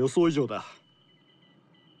強さは予想以上だ。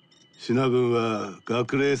シナ軍は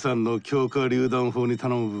学霊山の強化榴弾砲に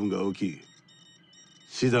頼む部分が大きい。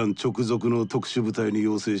師団直属の特殊部隊に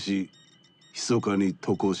要請し、密かに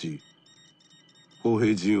渡航し、砲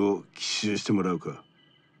兵陣を奇襲してもらうか。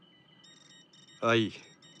はい。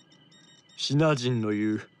シナ人の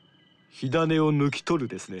言う火種を抜き取る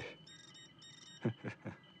ですね。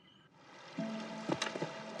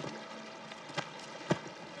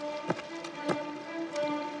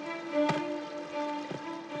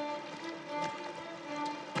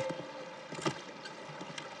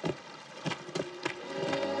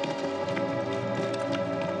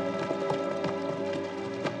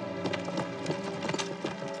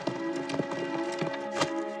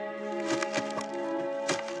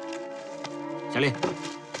下令，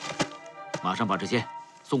马上把这些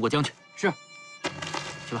送过江去。是。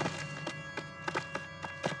去吧。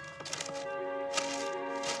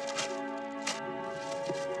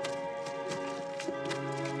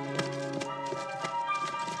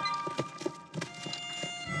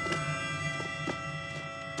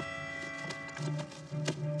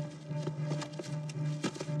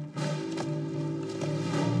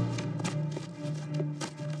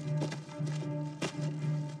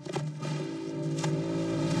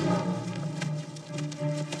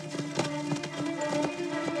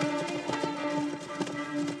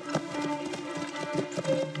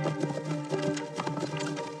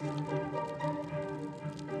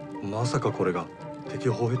まさかこれが敵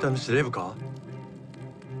砲兵隊の司令部か？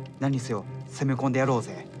何にせよ攻め込んでやろう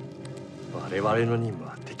ぜ。我々の任務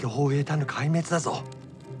は敵砲兵隊の壊滅だぞ。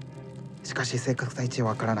しかし正確な位置は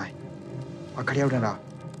わからない。分かり合うなら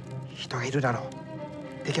人がいるだろう。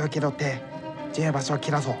敵を気取って陣営場所を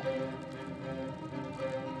切らそう。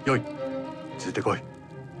よい、ついてこい。行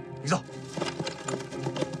くぞ。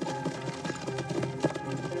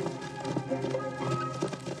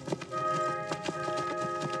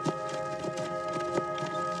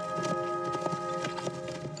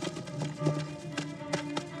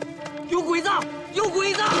有鬼子！有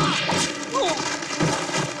鬼子！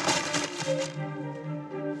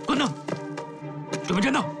关灯，准备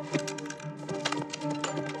站档。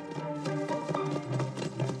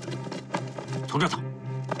从这儿走。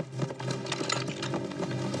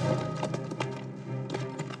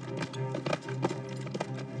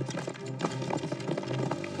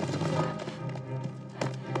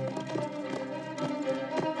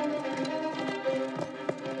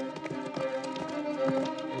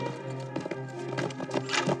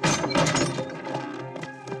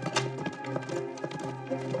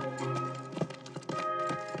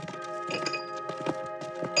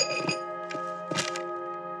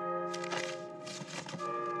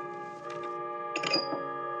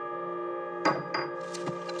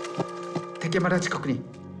敵まだ近くに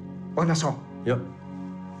追いましょう。いや、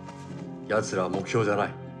奴らは目標じゃな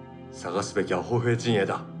い。探すべきは砲兵陣営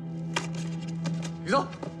だ。行くぞ。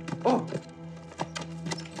おう。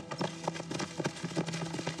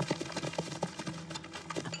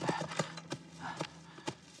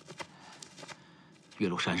岳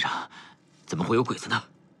麓山上怎么会有鬼子呢？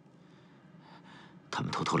他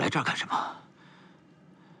们偷偷来这儿干什么？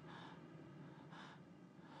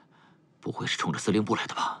不会是冲着司令部来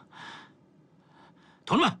的吧？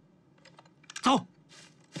同志们，走！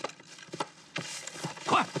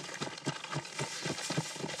快！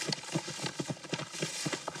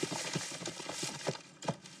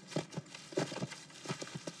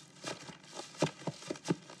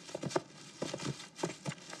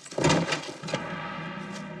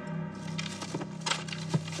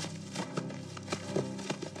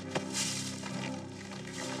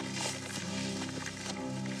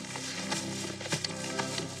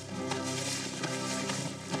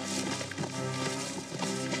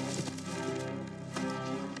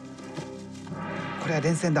これは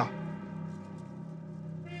電線だ。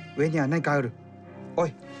上には何かある。お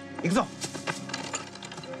い、行くぞ。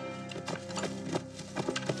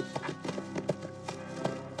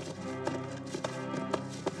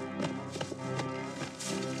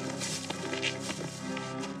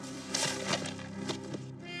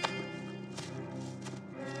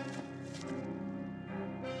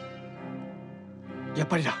やっ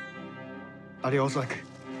ぱりだ。あれはおそらく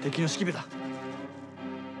敵の指揮部だ。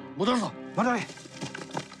戻るぞ。戻れ。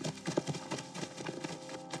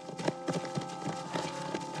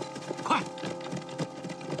快！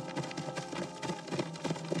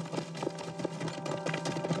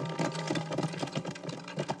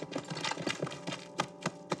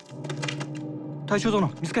大将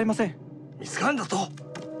殿、見つかりません。見つかるんだと。道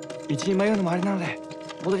に迷うのもあれなので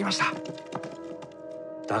戻りました。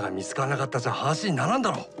だが見つからなかったじゃ話にならん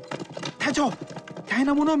だろう。隊長、大変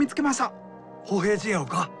なものを見つけました。歩兵陣営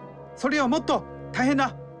か。それはもっと大変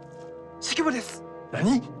な指揮部です。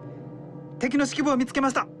何？敵の指揮部を見つけま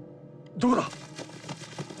した。どこだ？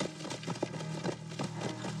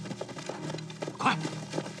快！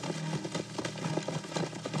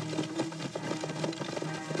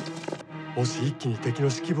もし一気に敵の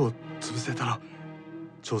指揮部を潰せたら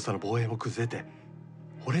調査の防衛も崩れて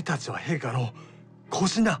俺たちは陛下の後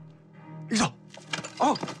進だ。行くぞ。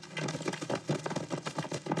おう。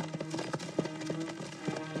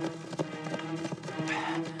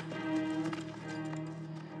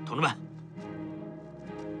同志们，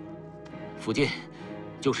附近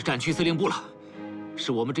就是战区司令部了，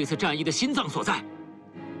是我们这次战役的心脏所在。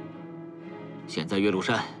现在岳麓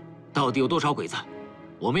山到底有多少鬼子，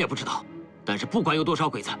我们也不知道。但是不管有多少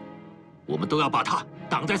鬼子，我们都要把他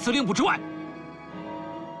挡在司令部之外，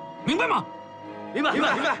明白吗？明白，明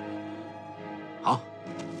白，明白。好，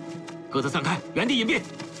各自散开，原地隐蔽。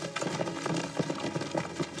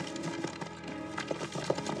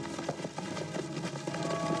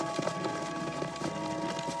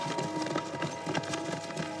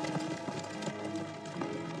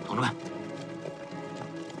同志们，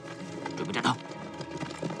准备战斗。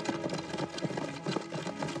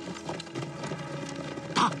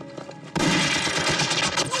打！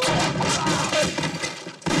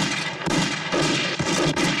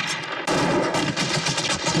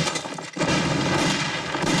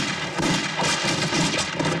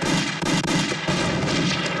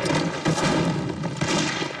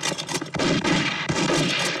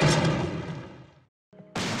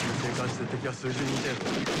敵は数十人程度。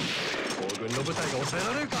東軍の部隊が抑え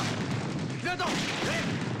られるか。敵だと。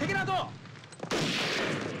敵だと。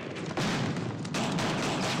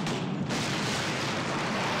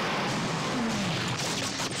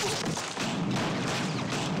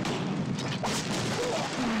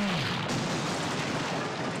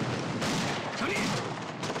小林，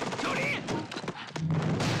小林，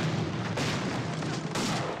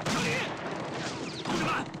小林，同志们，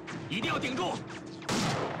一定要顶住！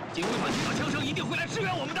警卫团听到枪声，一定会来支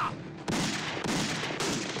援我们的。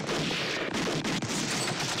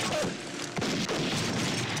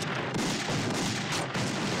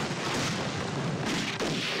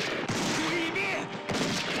注意隐蔽！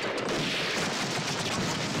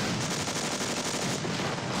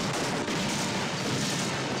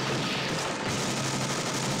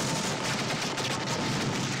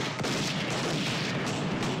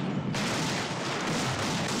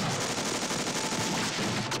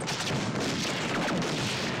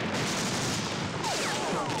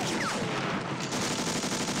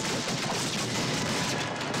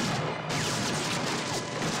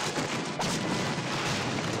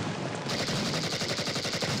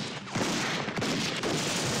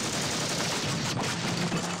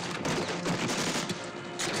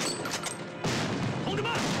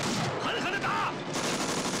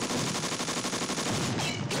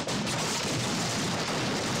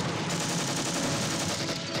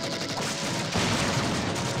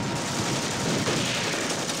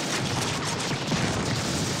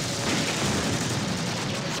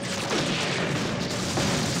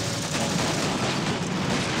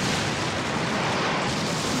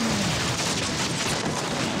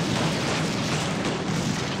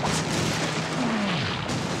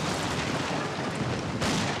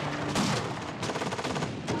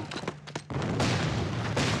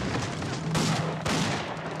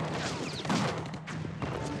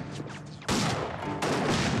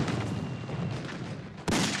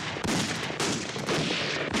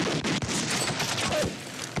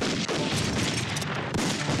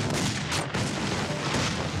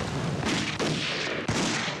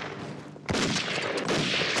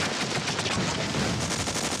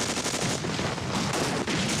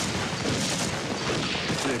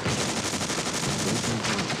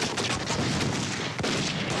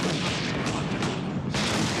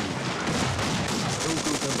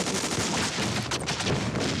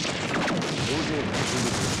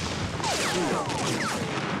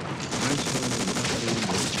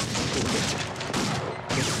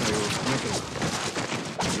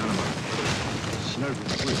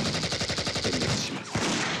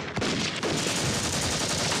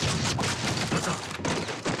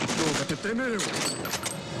命を。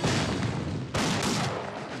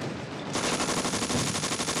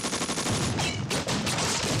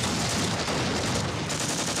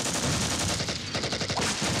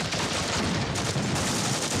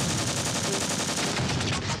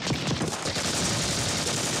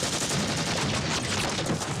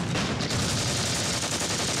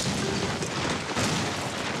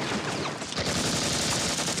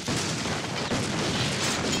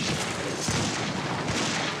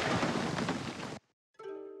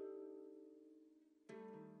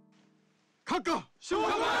閣下，将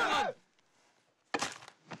軍。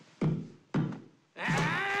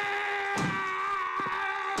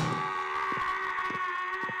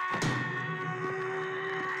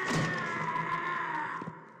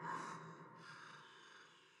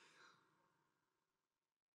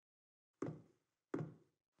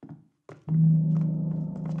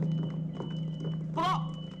报告，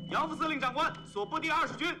杨副司令长官，所部第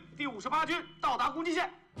20军、第58军到达攻击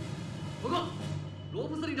线。报告，罗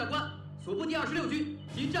副司令长官，所部第26军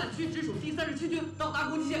及战区直属第37军到达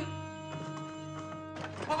攻击线。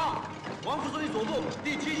报告，王副司令所部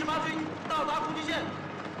第78军到达攻击线。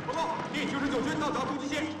报告，第99军到达攻击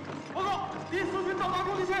线。报告，第4军到达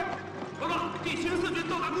攻击线。报告，第74军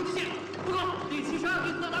到达攻击线。报告，第72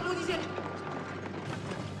军到达攻击线。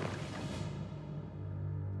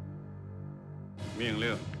命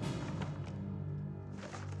令：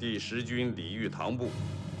第10军李玉堂部、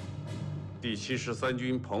第73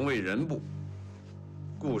军彭卫仁部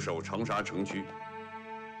固守长沙城区；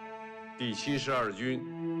第72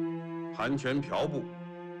军韩全朴部、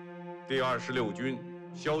第26军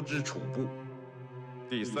萧之楚部、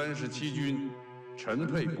第37军陈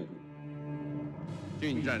沛部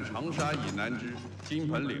进占长沙以南之金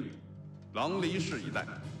盆岭、郎黎市一带，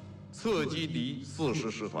侧击敌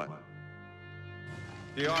40师团。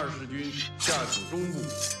第20军夏楚中部、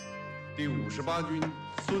第58军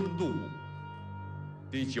孙渡部、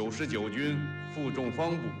第99军傅仲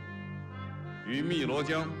方部于汨罗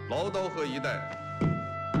江劳刀河一带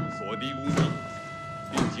锁敌攻击，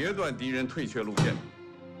并截断敌人退却路线。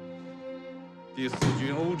第4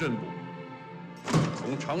军欧震部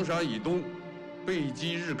从长沙以东背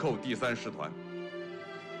击日寇第3师团。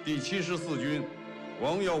第74军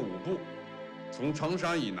王耀武部从长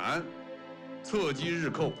沙以南侧击日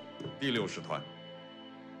寇第6师团。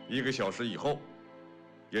1个小时以后，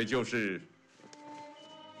也就是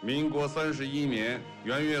民国31年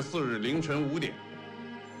元月4日凌晨5点，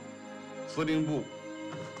司令部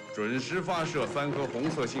准时发射3颗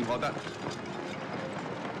红色信号弹，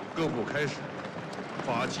各部开始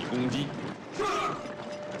发起攻击。是。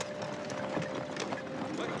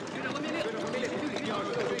军长官命令，第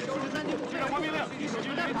23军军长官命令，第10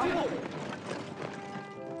军李唐部。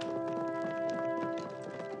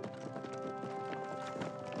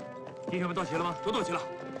弟兄们到齐了吗？都到齐了，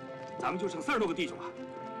咱们就剩30多个弟兄了。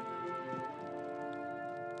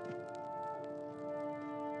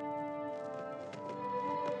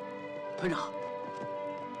团长，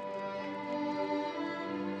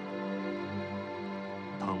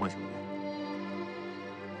疼吗，兄弟？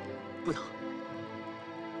不疼。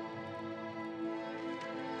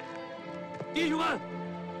弟兄们，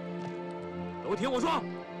都听我说，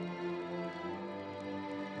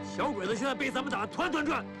小鬼子现在被咱们打得团团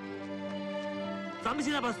转。咱们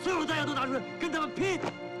现在把所有的弹药都拿出来跟他们拼，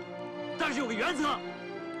但是有个原则，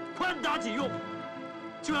宽打紧用。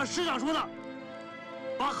就像师长说的，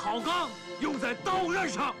把好钢用在刀刃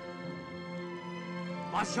上，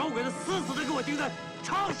把小鬼子死死的给我钉在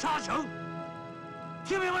长沙城。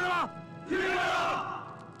听明白了吗？听明白了。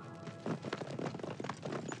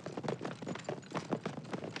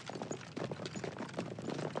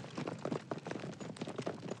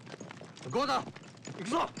ゴーダ、行く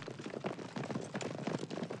ぞ。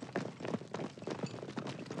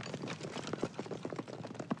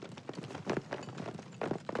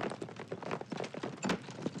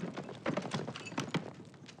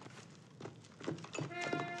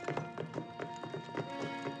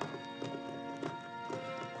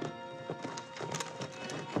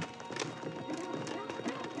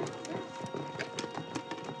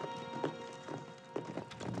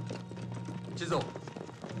地蔵、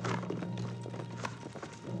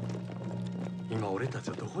今俺た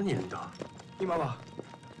ちはどこにいるんだ？今は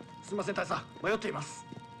すみません大佐、迷っています。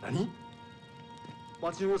何？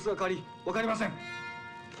町の様子が変わり分かりません。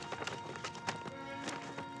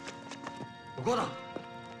向こうだ、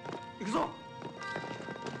行くぞ。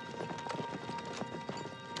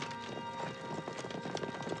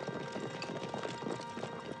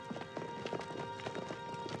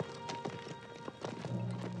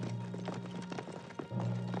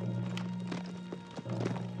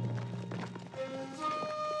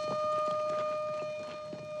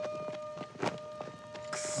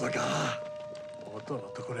そが元の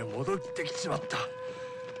ところへ戻ってきちまった。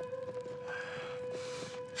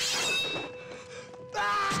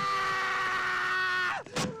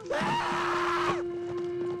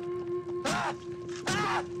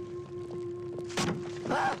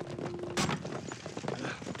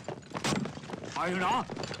二营长，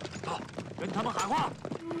到，跟他们喊话。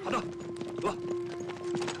好的，走。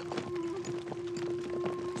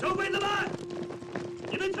小鬼子们，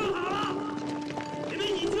你们听好了，你们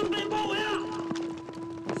已经被包围了。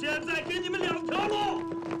现在给你们2条路。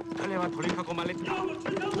彼は取り囲まれて武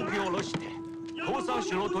器を下ろして降参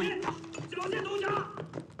しろと言った。缴械投降。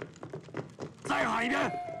再喊一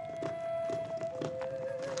遍。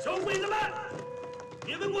小鬼子们，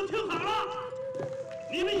你们给我听好了。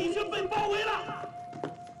 你们已经被包围了，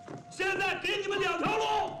现在给你们2条路。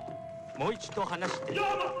もう一度話して。要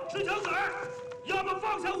么持枪子儿，要么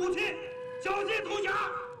放下武器，缴械投降。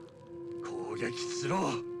攻撃し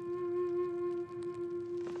ろ。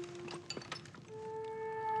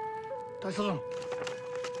大佐殿、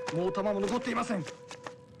もう弾も残っていません。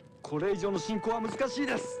これ以上の進行は難しい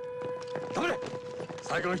です。黙れ。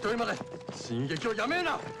最後の一人まで進撃をやめる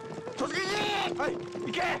な。突撃。はい、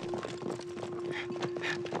行け。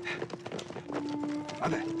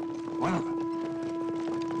 待て、罠だ。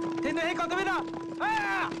点の変化を止めな。あ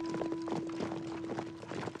あ。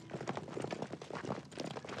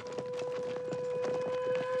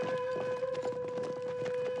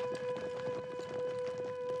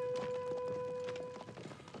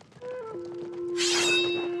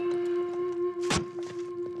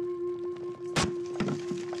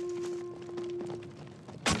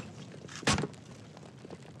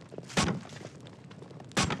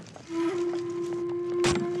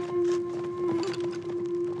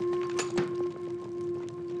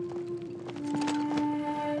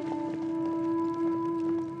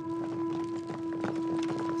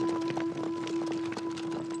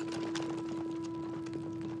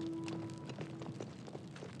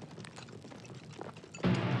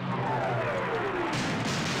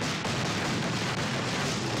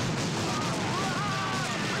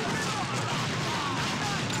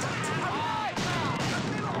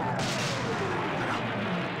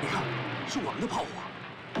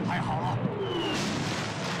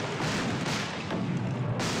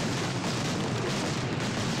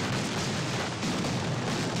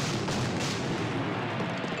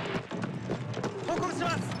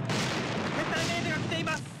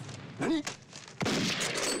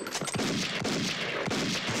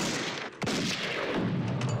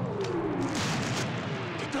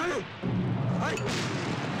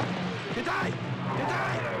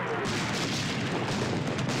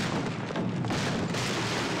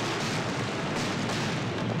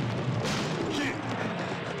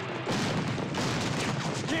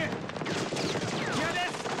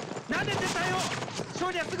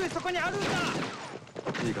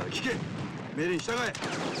命令に従え。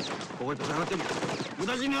ここへ戦っても無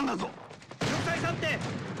駄死になんだぞ。了解さんって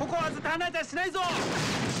ここはずっと離れたりしないぞ。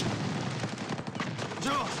一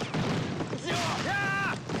応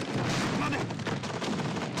呀！慢点。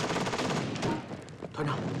团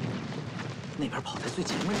长，那边跑在最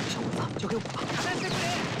前面那个小鬼子交给我吧。離してくれ！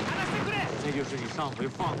離してくれ！这就是你上回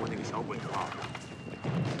放过那个小鬼子吧？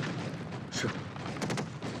是。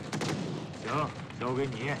行，交给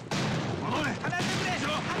你。 離してくれ！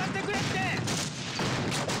離してくれって！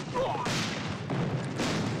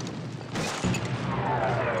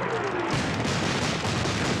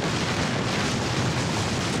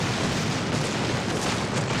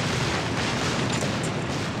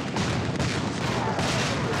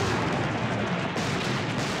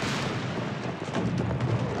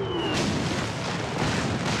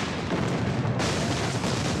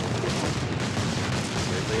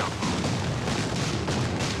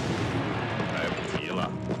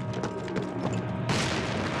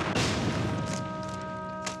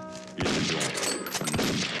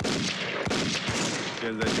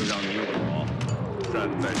现在就让你我站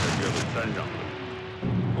在这岳麓山上，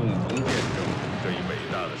共同见证这一伟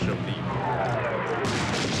大的胜利吧。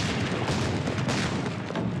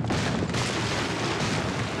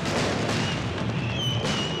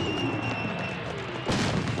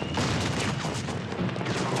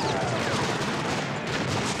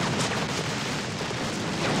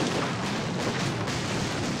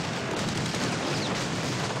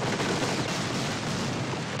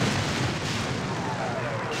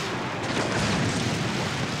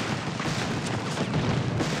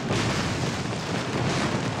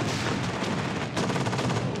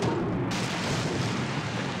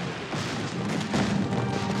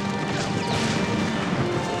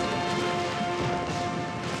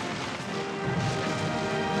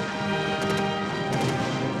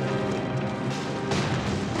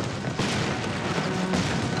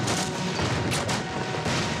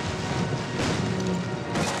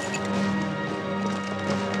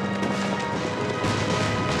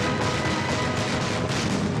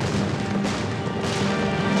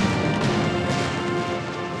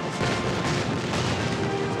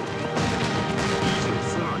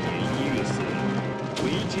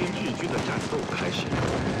斗开始。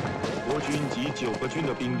国军及9个军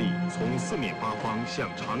的兵力从四面八方向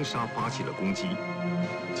长沙发起了攻击。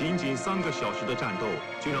仅仅3个小时的战斗，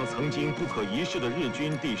就让曾经不可一世的日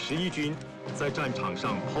军第11军在战场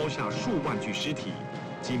上抛下数万具尸体，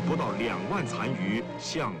仅不到2万残余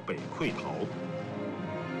向北溃逃。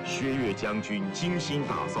薛岳将军精心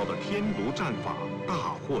打造的天炉战法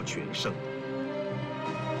大获全胜。